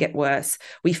 It's going to get worse.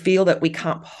 We feel that we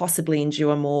can't possibly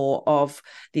endure more of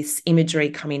this imagery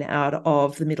coming out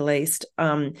of the Middle East.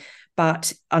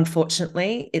 But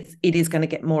unfortunately, it is going to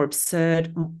get more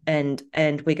absurd, and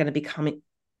we're going to become.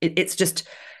 It's just,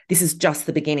 this is just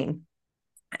the beginning.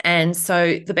 And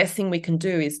so the best thing we can do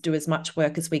is do as much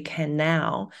work as we can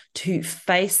now to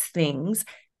face things,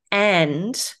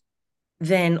 and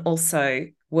then also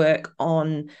work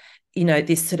on,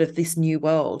 this new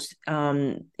world,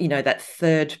 that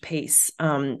third piece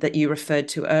that you referred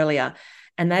to earlier.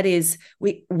 And that is,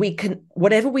 we can,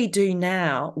 whatever we do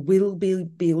now will be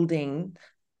building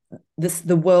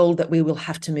the world that we will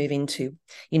have to move into.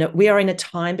 We are in a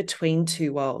time between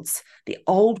two worlds. The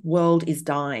old world is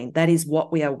dying. That is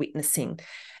what we are witnessing.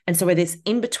 And so where there's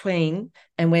in between,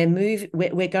 and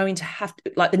we're going to have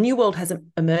to, like, the new world hasn't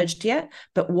emerged yet,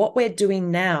 but what we're doing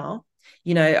now,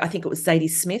 I think it was Zadie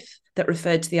Smith that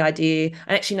referred to the idea,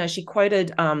 and actually, no, she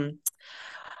quoted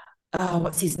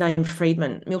what's his name?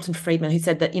 Milton Friedman, who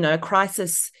said that, a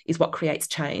crisis is what creates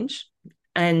change.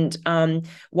 And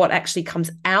what actually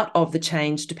comes out of the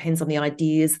change depends on the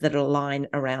ideas that align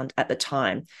around at the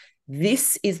time.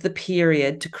 This is the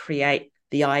period to create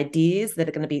the ideas that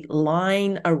are going to be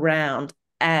lying around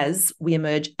as we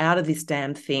emerge out of this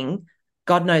damn thing.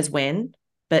 God knows when,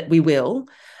 but we will.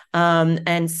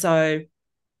 And so,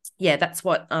 yeah, that's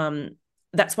what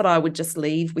I would just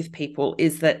leave with people,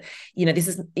 is that, this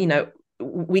is,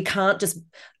 we can't just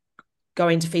go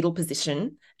into fetal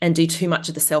position and do too much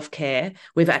of the self-care.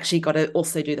 We've actually got to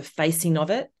also do the facing of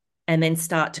it, and then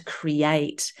start to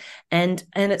create. And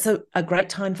it's a great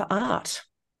time for art.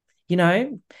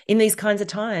 In these kinds of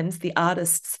times, the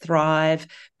artists thrive.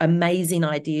 Amazing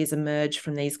ideas emerge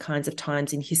from these kinds of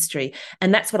times in history.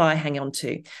 And that's what I hang on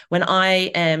to. When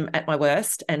I am at my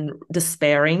worst and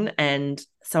despairing and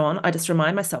so on, I just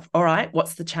remind myself, all right,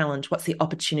 what's the challenge? What's the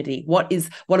opportunity? What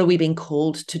are we being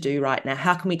called to do right now?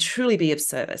 How can we truly be of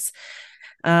service?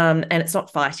 And it's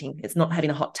not fighting. It's not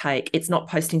having a hot take. It's not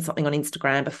posting something on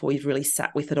Instagram before you've really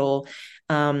sat with it all.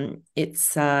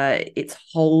 It's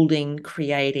holding,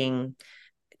 creating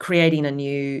a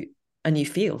new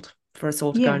field for us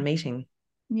all to go and meeting.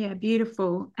 Yeah,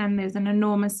 beautiful. And there's an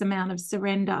enormous amount of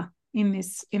surrender in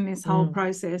this whole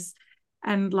process.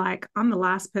 And like, I'm the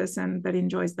last person that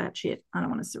enjoys that shit. I don't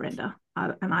want to surrender.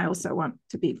 And I also want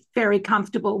to be very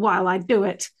comfortable while I do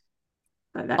it.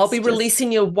 I'll be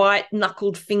releasing your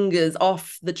white-knuckled fingers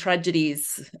off the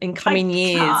tragedies in coming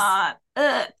years.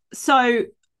 So,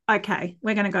 okay,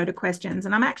 we're going to go to questions.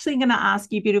 And I'm actually going to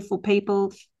ask you, beautiful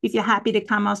people, if you're happy to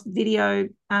come off video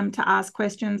to ask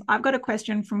questions. I've got a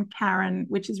question from Karen,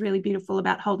 which is really beautiful,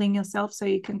 about holding yourself so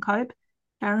you can cope.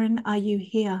 Karen, are you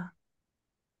here?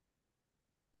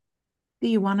 Do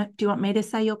you want me to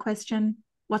say your question?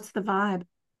 What's the vibe?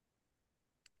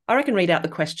 I can read out the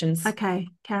questions. Okay,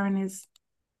 Karen is...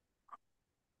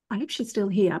 I hope she's still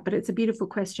here, but it's a beautiful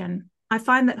question. I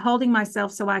find that holding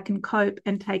myself so I can cope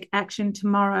and take action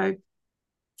tomorrow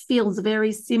feels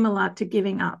very similar to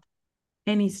giving up.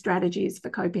 Any strategies for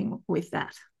coping with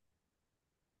that?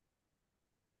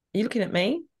 Are you looking at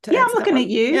me? Yeah, I'm looking at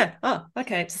you. Yeah. Oh,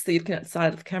 okay. It's just that you're looking at the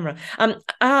side of the camera.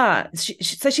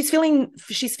 So she's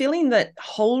feeling that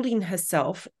holding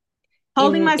herself.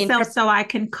 Holding myself so I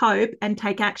can cope and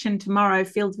take action tomorrow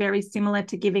feels very similar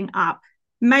to giving up.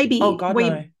 Maybe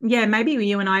maybe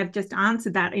you and I have just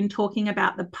answered that in talking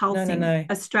about the pulsing. No.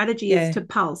 A strategy is to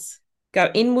pulse. Go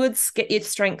inwards, get your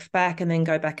strength back, and then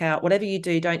go back out. Whatever you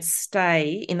do, don't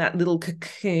stay in that little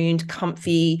cocooned,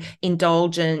 comfy,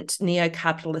 indulgent,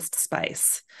 neo-capitalist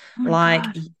space.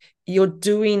 God. You're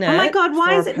doing it. Oh my God,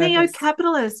 why is it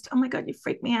neo-capitalist? Oh my God, you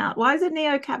freaked me out. Why is it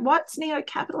what's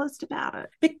neo-capitalist about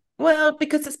it?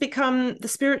 Because it's become, the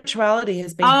spirituality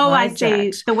has been hijacked. I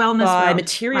see. The wellness by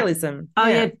materialism.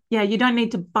 Right. Yeah. You don't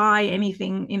need to buy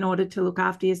anything in order to look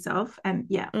after yourself. And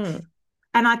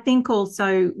And I think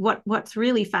also what's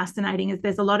really fascinating is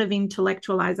there's a lot of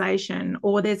intellectualization,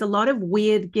 or there's a lot of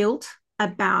weird guilt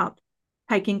about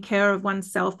taking care of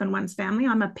oneself and one's family.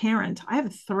 I'm a parent. I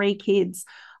have 3 kids.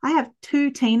 I have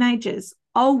 2 teenagers.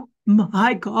 Oh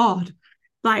my God.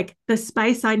 Like, the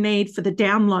space I need for the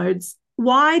downloads.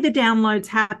 Why the downloads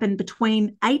happen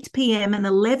between 8 p.m. and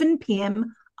 11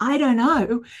 p.m., I don't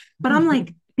know. But I'm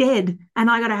like dead,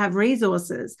 and I got to have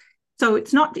resources. So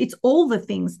it's all the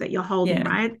things that you're holding,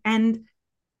 right? And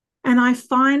And I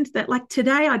find that, like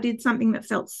today, I did something that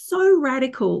felt so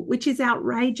radical, which is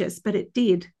outrageous, but it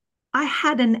did. I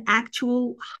had an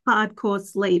actual hardcore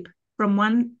sleep from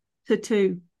 1 to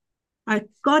 2. I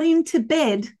got into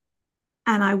bed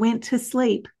and I went to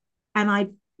sleep, and I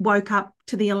woke up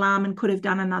to the alarm and could have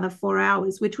done another 4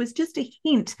 hours, which was just a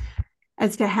hint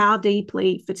as to how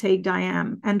deeply fatigued I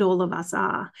am, and all of us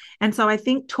are. And so I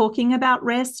think talking about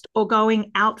rest or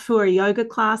going out for a yoga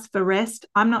class for rest,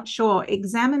 I'm not sure.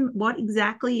 Examine what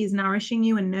exactly is nourishing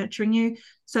you and nurturing you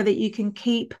so that you can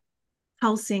keep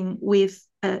pulsing with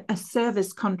a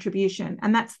service contribution.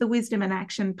 And that's the wisdom and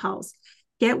action pulse.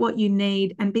 Get what you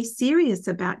need and be serious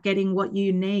about getting what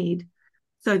you need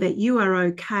so that you are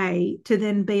okay to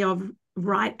then be of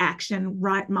right action,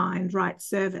 right mind, right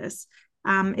service.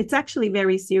 It's actually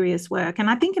very serious work. And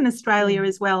I think in Australia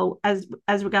as well, as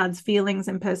regards feelings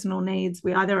and personal needs,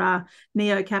 we either are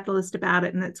neo-capitalist about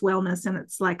it and it's wellness and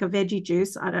it's like a veggie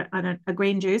juice, a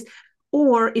green juice,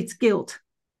 or it's guilt.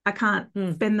 I can't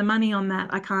spend the money on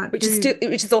that. I can't which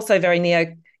is also very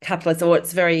neo-capitalist, or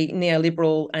it's very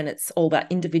neoliberal, and it's all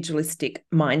that individualistic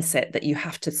mindset that you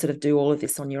have to sort of do all of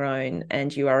this on your own,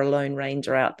 and you are a lone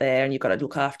ranger out there and you've got to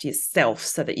look after yourself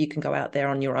so that you can go out there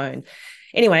on your own.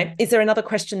 Anyway, is there another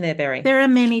question there, Berry? There are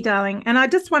many, darling. And I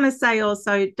just want to say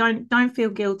also, don't feel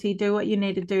guilty. Do what you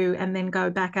need to do and then go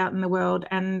back out in the world.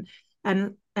 And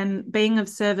being of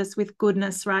service with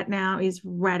goodness right now is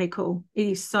radical. It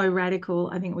is so radical.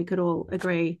 I think we could all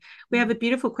agree. We have a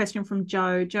beautiful question from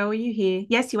Joe. Joe, are you here?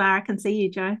 Yes, you are. I can see you,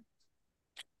 Joe.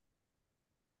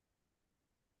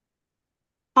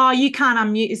 Oh, you can't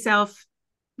unmute yourself.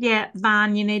 Yeah,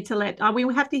 Van, you need to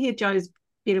we have to hear Joe's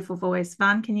beautiful voice.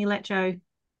 Van, can you let Joe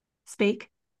speak?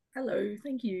 Hello,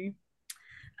 thank you.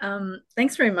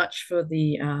 Thanks very much for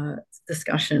the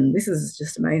discussion. This is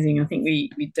just amazing. I think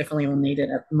we definitely all need it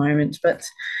at the moment. But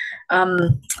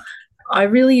I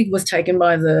really was taken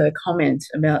by the comment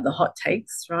about the hot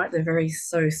takes, right? They're very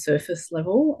so surface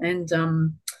level. And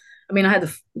I mean, I had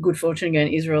the good fortune of going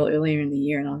to Israel earlier in the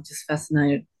year, and I was just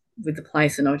fascinated with the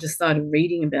place, and I just started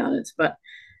reading about it.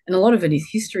 And a lot of it is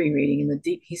history reading and the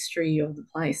deep history of the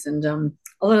place. And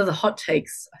a lot of the hot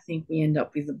takes, I think we end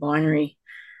up with the binary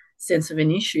sense of an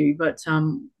issue. But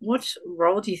what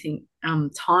role do you think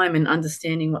time and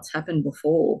understanding what's happened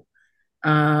before,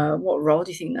 what role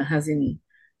do you think that has in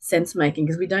sense making?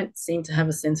 Because we don't seem to have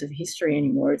a sense of history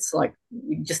anymore. It's like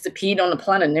we just appeared on the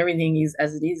planet and everything is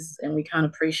as it is, and we can't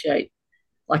appreciate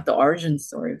like the origin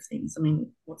story of things. I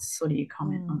mean, what's sort of your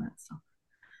comment on that stuff?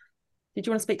 Did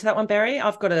you want to speak to that one, Barry?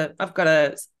 I've got an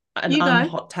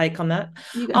hot take on that.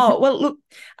 Oh, well, look,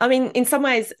 I mean, in some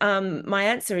ways, my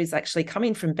answer is actually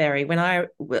coming from Barry. When I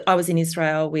was in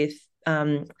Israel with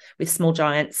Small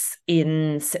Giants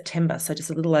in September, so just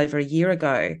a little over a year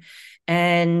ago,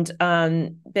 and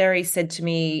Barry said to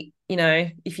me, you know,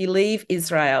 if you leave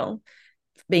Israel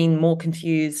being more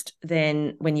confused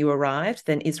than when you arrived,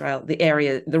 then Israel,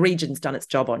 the region's done its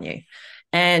job on you.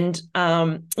 And,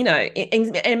 you know,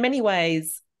 in many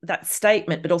ways, that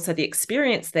statement, but also the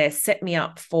experience there set me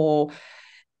up for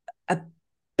a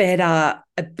better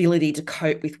ability to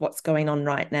cope with what's going on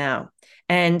right now.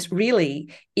 And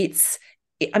really,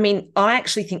 I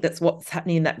actually think that's what's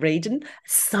happening in that region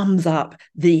sums up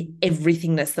the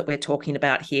everythingness that we're talking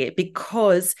about here,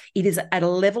 because it is at a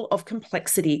level of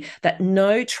complexity that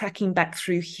no tracking back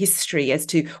through history as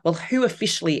to, well, who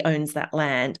officially owns that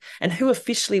land and who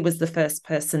officially was the first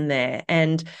person there.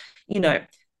 And, you know,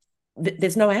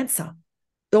 there's no answer.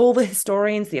 All the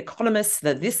historians, the economists,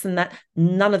 the this and that,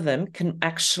 none of them can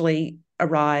actually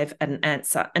arrive at an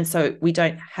answer. And so we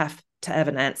don't have to have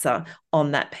an answer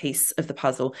on that piece of the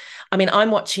puzzle. I mean, I'm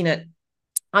watching it,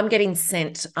 I'm getting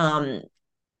sent,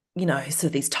 you know, sort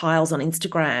of these tiles on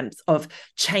Instagram of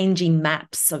changing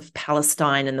maps of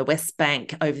Palestine and the West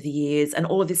Bank over the years and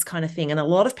all of this kind of thing. And a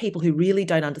lot of people who really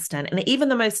don't understand it, and even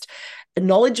the most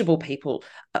knowledgeable people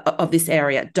of this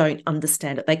area don't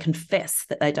understand it. They confess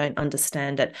that they don't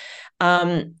understand it.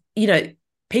 You know,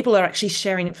 people are actually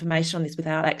sharing information on this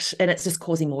without action, and it's just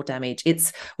causing more damage.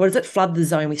 What is it? Flood the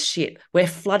zone with shit. We're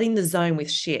flooding the zone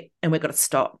with shit, and we've got to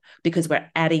stop because we're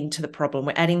adding to the problem.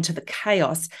 We're adding to the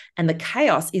chaos, and the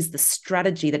chaos is the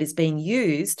strategy that is being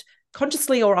used,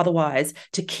 consciously or otherwise,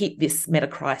 to keep this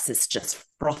metacrisis just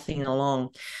frothing along.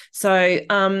 So,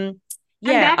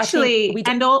 yeah, and actually,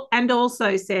 and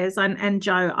also says, and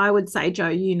Joe, I would say, Joe,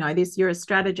 you know this, you're a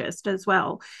strategist as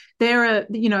well. There are,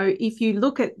 you know, if you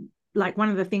look at, like, one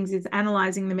of the things is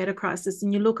analyzing the metacrisis,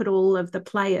 and you look at all of the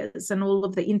players and all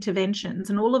of the interventions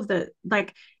and all of the,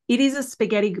 like, it is a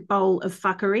spaghetti bowl of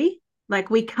fuckery. Like,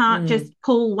 we can't just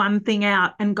pull one thing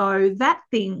out and go, that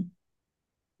thing,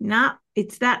 nah,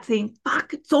 it's that thing,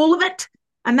 fuck, it's all of it.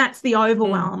 And that's the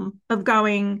overwhelm of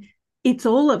going, it's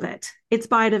all of it. It's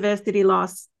biodiversity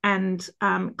loss, and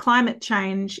climate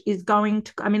change is going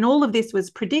to, I mean, all of this was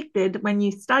predicted when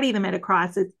you study the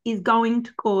Metacrisis, is going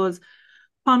to cause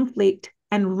conflict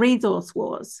and resource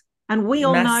wars. And we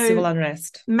all know civil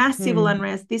unrest. Mass civil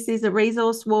unrest. This is a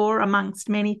resource war amongst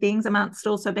many things, amongst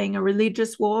also being a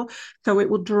religious war. So it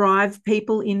will drive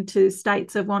people into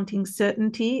states of wanting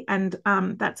certainty. And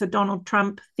that's a Donald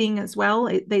Trump thing as well.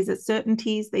 These are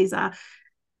certainties. These are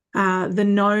the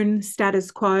known status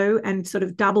quo, and sort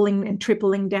of doubling and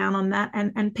tripling down on that.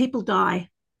 And people die.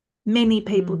 Many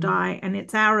people die. And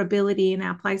it's our ability in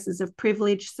our places of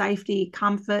privilege, safety,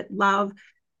 comfort, love,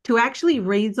 to actually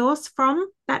resource from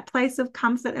that place of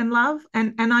comfort and love.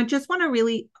 And I just want to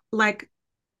really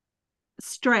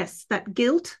stress that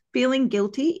feeling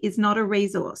guilty is not a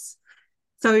resource.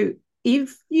 So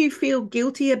if you feel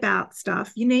guilty about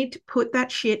stuff, you need to put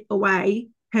that shit away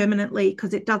permanently,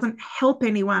 because it doesn't help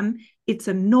anyone. It's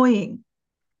annoying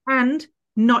and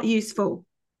not useful.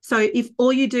 So if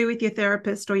all you do with your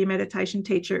therapist or your meditation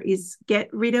teacher is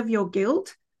get rid of your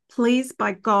guilt, please,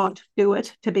 by God, do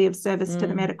it to be of service to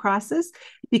the Metacrisis,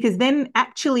 because then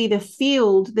actually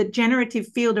the generative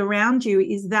field around you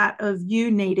is that of you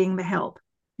needing the help,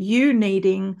 you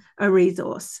needing a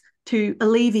resource to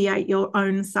alleviate your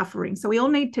own suffering. So we all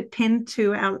need to tend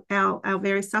to our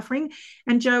very suffering.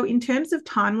 And Jo, in terms of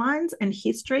timelines and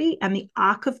history and the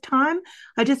arc of time,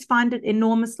 I just find it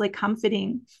enormously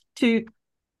comforting to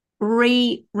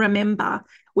remember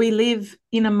we live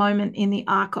in a moment in the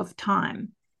arc of time.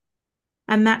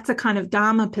 And that's a kind of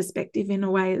Dharma perspective in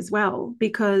a way as well,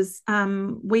 because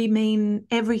we mean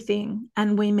everything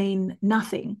and we mean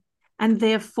nothing. And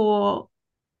therefore,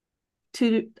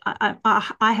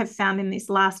 I have found in this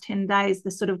last 10 days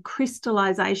the sort of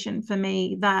crystallization for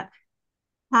me that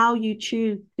how you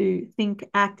choose to think,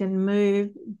 act, and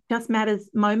move just matters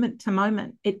moment to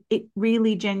moment. It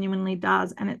really genuinely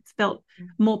does. And it's felt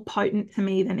more potent to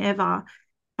me than ever.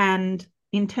 And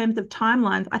in terms of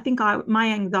timelines, I think my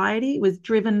anxiety was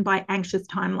driven by anxious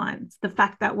timelines. The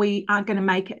fact that we aren't going to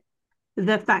make it,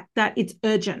 the fact that it's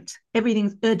urgent,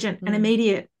 everything's urgent and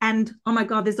immediate. And oh my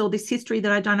God, there's all this history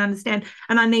that I don't understand.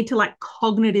 And I need to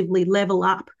cognitively level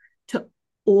up to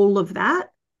all of that.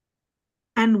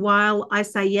 And while I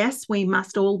say, yes, we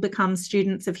must all become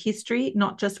students of history,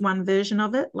 not just one version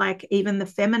of it, like even the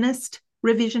feminist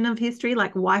revision of history,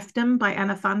 like Wifedom by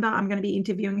Anna Funder. I'm going to be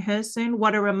interviewing her soon.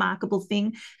 What a remarkable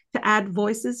thing to add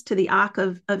voices to the arc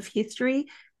of history.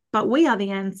 But we are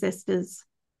the ancestors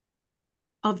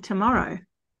of tomorrow.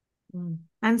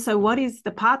 And so what is the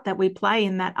part that we play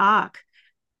in that arc?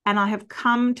 And I have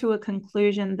come to a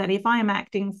conclusion that if I am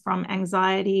acting from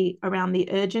anxiety around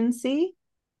the urgency,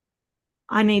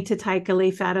 I need to take a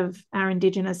leaf out of our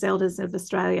Indigenous elders of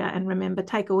Australia and remember,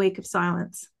 take a week of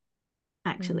silence,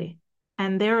 actually.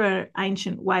 And there are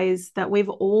ancient ways that we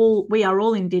are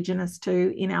all Indigenous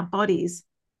to in our bodies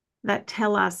that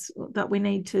tell us that we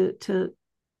need to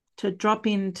drop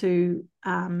into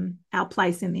our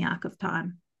place in the arc of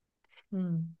time.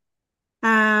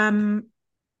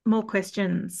 More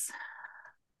questions.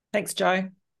 Thanks, Jo.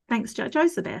 Thanks, Jo.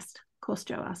 Jo's the best. Of course,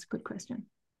 Jo asked a good question.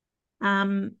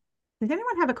 Does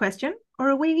anyone have a question, or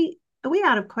are we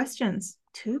out of questions?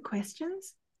 2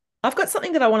 questions? I've got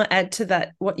something that I want to add to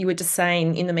that, what you were just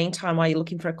saying in the meantime while you're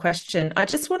looking for a question. I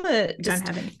just want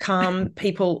to calm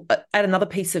people, add another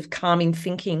piece of calming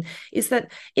thinking, is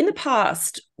that in the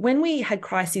past, when we had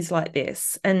crises like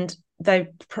this, and I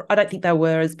don't think they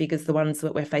were as big as the ones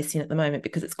that we're facing at the moment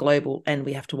because it's global and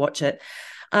we have to watch it,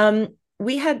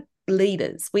 we had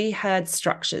leaders, we had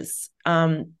structures,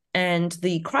 and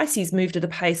the crises moved at a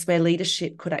pace where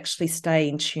leadership could actually stay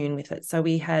in tune with it. So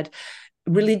we had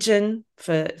religion,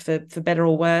 for better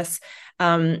or worse.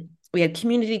 We had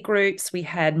community groups, we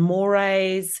had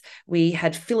mores, we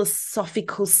had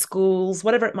philosophical schools,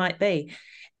 whatever it might be.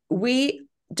 We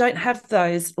don't have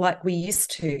those like we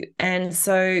used to. And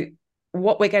so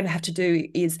what we're going to have to do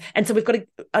is, and so we've got to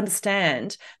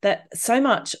understand that so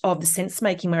much of the sense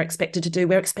making we're expected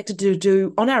to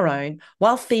do on our own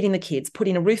while feeding the kids,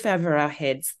 putting a roof over our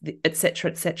heads, et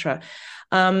cetera, et cetera.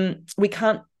 We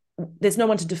can't, there's no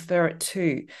one to defer it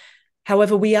to.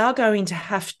 However, we are going to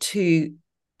have to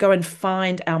go and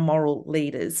find our moral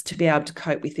leaders to be able to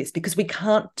cope with this, because we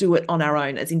can't do it on our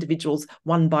own as individuals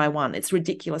one by one. It's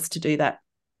ridiculous to do that.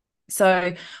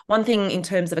 So one thing in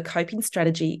terms of a coping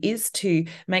strategy is to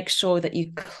make sure that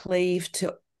you cleave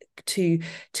to to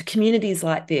communities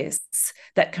like this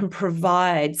that can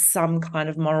provide some kind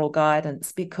of moral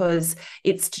guidance, because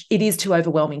it is too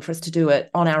overwhelming for us to do it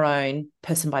on our own,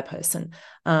 person by person.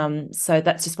 So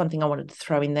that's just one thing I wanted to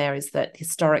throw in there, is that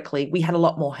historically we had a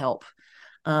lot more help.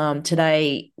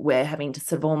 Today we're having to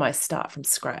sort of almost start from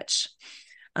scratch.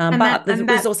 But the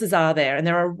resources are there, and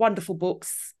there are wonderful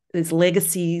books. There's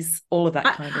legacies, all of that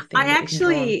kind of thing.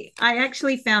 I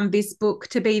actually found this book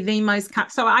to be the most.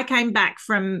 So I came back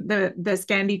from the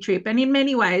Scandi trip, and in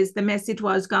many ways, the message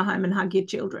was go home and hug your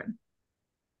children.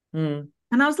 And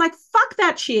I was like, fuck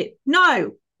that shit.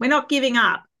 No, we're not giving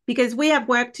up, because we have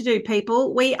work to do,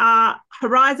 people. We are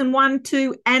Horizon 1,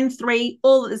 2, and 3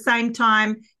 all at the same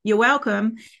time. You're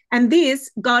welcome. And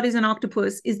this, God is an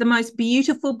Octopus, is the most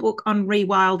beautiful book on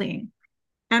rewilding.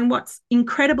 And what's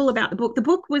incredible about the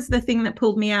book was the thing that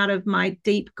pulled me out of my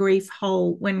deep grief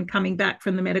hole when coming back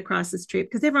from the Metacrisis trip,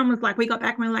 because everyone was like, we got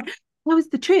back and we were like, what was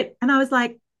the trip? And I was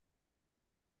like,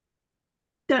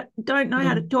 don't know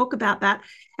how to talk about that.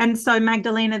 And so,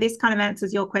 Magdalena, this kind of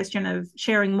answers your question of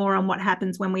sharing more on what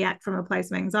happens when we act from a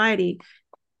place of anxiety.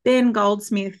 Ben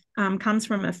Goldsmith comes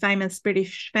from a famous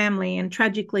British family, and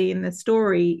tragically in the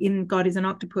story in God is an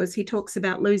Octopus, he talks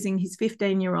about losing his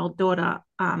 15-year-old daughter.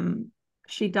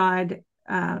 She died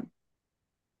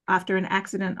after an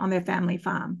accident on their family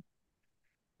farm.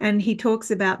 And he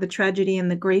talks about the tragedy and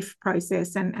the grief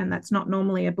process, and that's not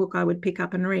normally a book I would pick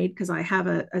up and read, because I have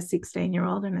a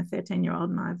 16-year-old and a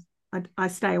 13-year-old, and I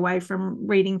stay away from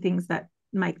reading things that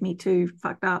make me too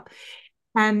fucked up.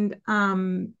 And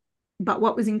but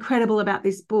what was incredible about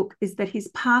this book is that his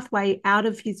pathway out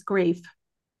of his grief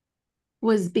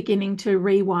was beginning to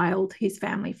rewild his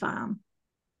family farm.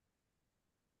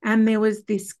 And there was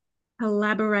this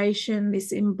collaboration,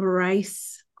 this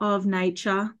embrace of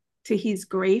nature to his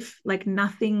grief, like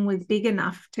nothing was big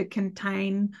enough to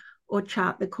contain or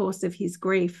chart the course of his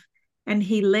grief. And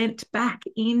he leant back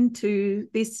into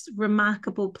this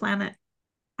remarkable planet,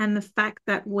 and the fact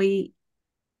that we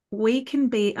can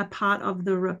be a part of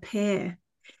the repair,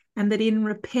 and that in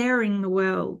repairing the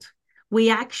world, we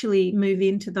actually move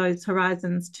into those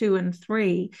horizons 2 and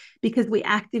 3, because we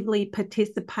actively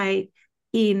participate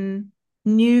in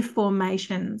new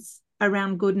formations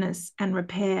around goodness and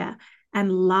repair and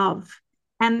love.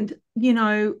 And,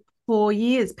 for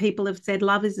years, people have said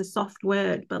love is a soft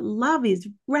word, but love is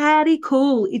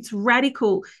radical. It's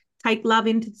radical. Take love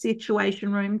into the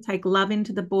situation room, take love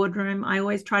into the boardroom. I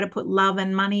always try to put love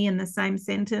and money in the same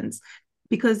sentence,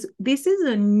 because this is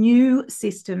a new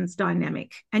systems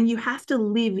dynamic, and you have to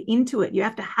live into it. You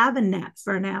have to have a nap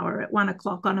for an hour at 1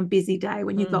 o'clock on a busy day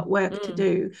when you've got work to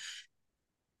do.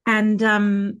 And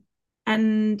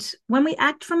when we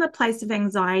act from a place of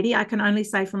anxiety, I can only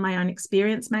say from my own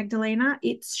experience, Magdalena,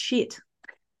 it's shit.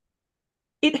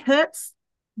 It hurts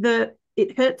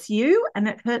you, and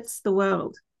it hurts the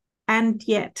world. And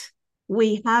yet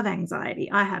we have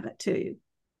anxiety. I have it too.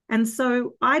 And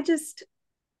so I just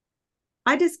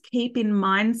keep in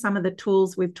mind some of the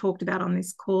tools we've talked about on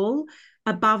this call: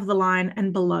 above the line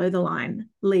and below the line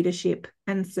leadership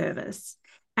and service.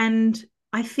 And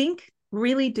I think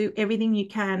really do everything you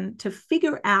can to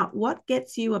figure out what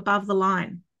gets you above the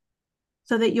line,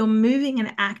 so that you're moving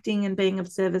and acting and being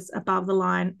of service above the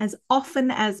line as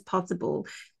often as possible,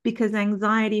 because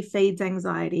anxiety feeds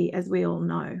anxiety, as we all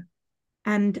know.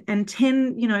 And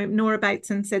Nora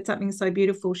Bateson said something so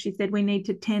beautiful. She said, we need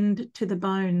to tend to the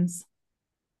bones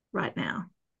right now,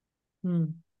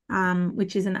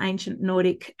 which is an ancient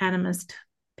Nordic animist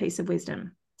piece of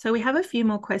wisdom. So we have a few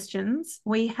more questions.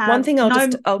 We have one thing.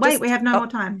 We have no more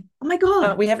time. Oh my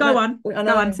God! Go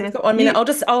on, Seth.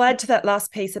 I'll add to that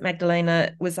last piece that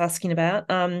Magdalena was asking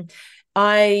about.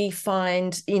 I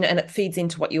find, and it feeds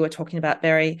into what you were talking about,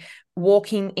 Barry,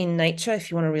 walking in nature. If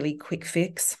you want a really quick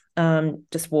fix,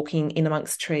 just walking in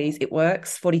amongst trees, it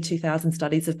works. 42,000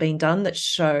 studies have been done that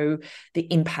show the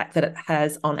impact that it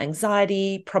has on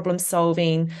anxiety, problem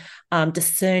solving,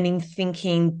 discerning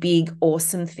thinking, big,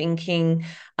 awesome thinking,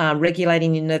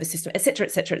 regulating your nervous system, et cetera,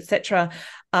 et cetera, et cetera.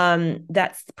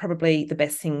 That's probably the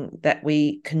best thing that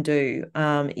we can do,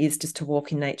 is just to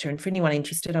walk in nature. And for anyone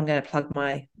interested, I'm going to plug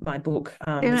my book,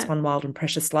 This One Wild and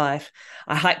Precious Life.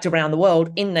 I hiked around the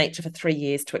world in nature for 3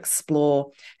 years to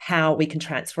explore how we can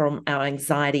transform our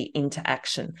anxiety into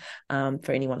action,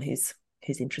 for anyone who's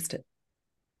interested.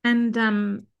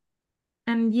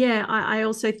 And yeah, I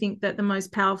also think that the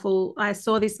most powerful, I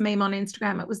saw this meme on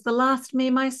Instagram. It was the last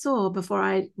meme I saw before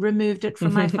I removed it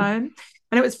from my phone.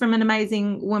 And it was from an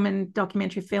amazing woman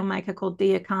documentary filmmaker called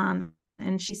Dia Khan.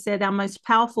 And she said, our most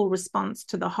powerful response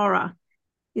to the horror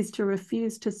is to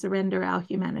refuse to surrender our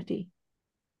humanity.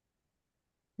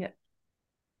 Yeah.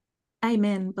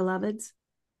 Amen, beloveds.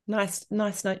 Nice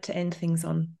note to end things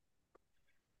on.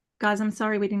 Guys, I'm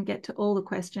sorry we didn't get to all the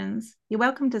questions. You're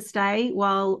welcome to stay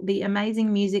while the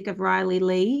amazing music of Riley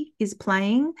Lee is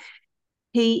playing.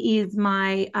 He is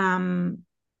my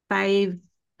fave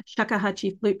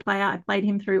shakuhachi flute player. I played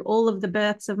him through all of the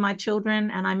births of my children,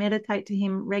 and I meditate to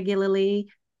him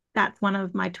regularly. That's one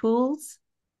of my tools.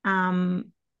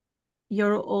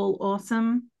 You're all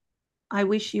awesome. I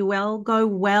wish you well. Go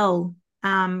well.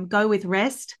 Go with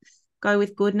rest. Go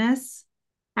with goodness.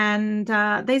 And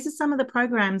these are some of the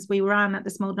programs we run at the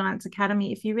Small Giants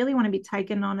Academy. If you really want to be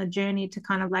taken on a journey to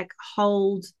kind of like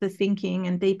hold the thinking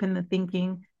and deepen the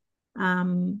thinking,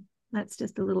 that's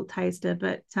just a little taster.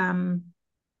 But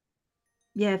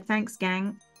yeah, thanks,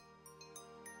 gang.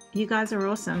 You guys are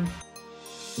awesome.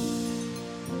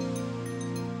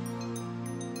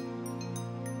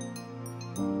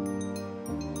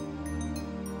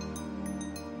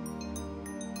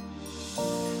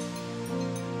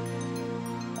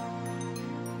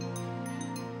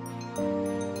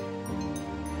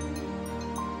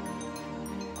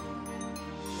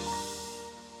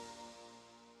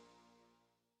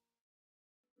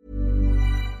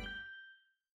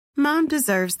 Mom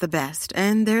deserves the best,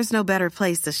 and there's no better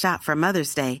place to shop for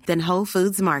Mother's Day than Whole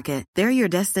Foods Market. They're your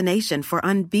destination for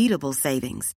unbeatable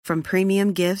savings, from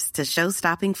premium gifts to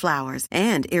show-stopping flowers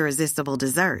and irresistible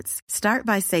desserts. Start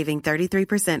by saving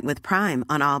 33% with Prime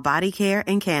on all body care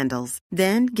and candles.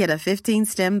 Then get a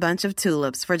 15-stem bunch of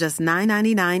tulips for just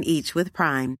 $9.99 each with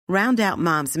Prime. Round out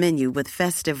Mom's menu with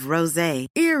festive rosé,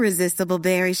 irresistible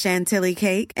berry chantilly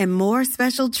cake, and more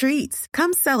special treats.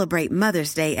 Come celebrate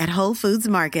Mother's Day at Whole Foods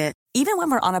Market. Even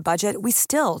when we're on a budget, we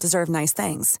still deserve nice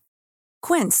things.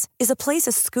 Quince is a place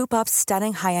to scoop up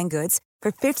stunning high-end goods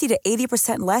for 50 to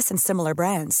 80% less than similar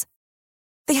brands.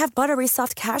 They have buttery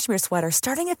soft cashmere sweaters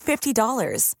starting at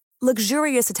 $50,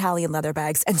 luxurious Italian leather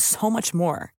bags, and so much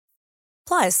more.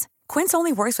 Plus, Quince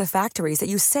only works with factories that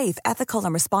use safe, ethical,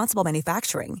 and responsible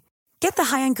manufacturing. Get the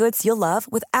high-end goods you'll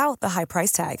love without the high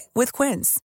price tag with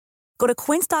Quince. Go to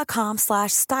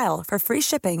quince.com/style for free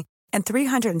shipping and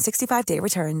 365-day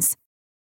returns.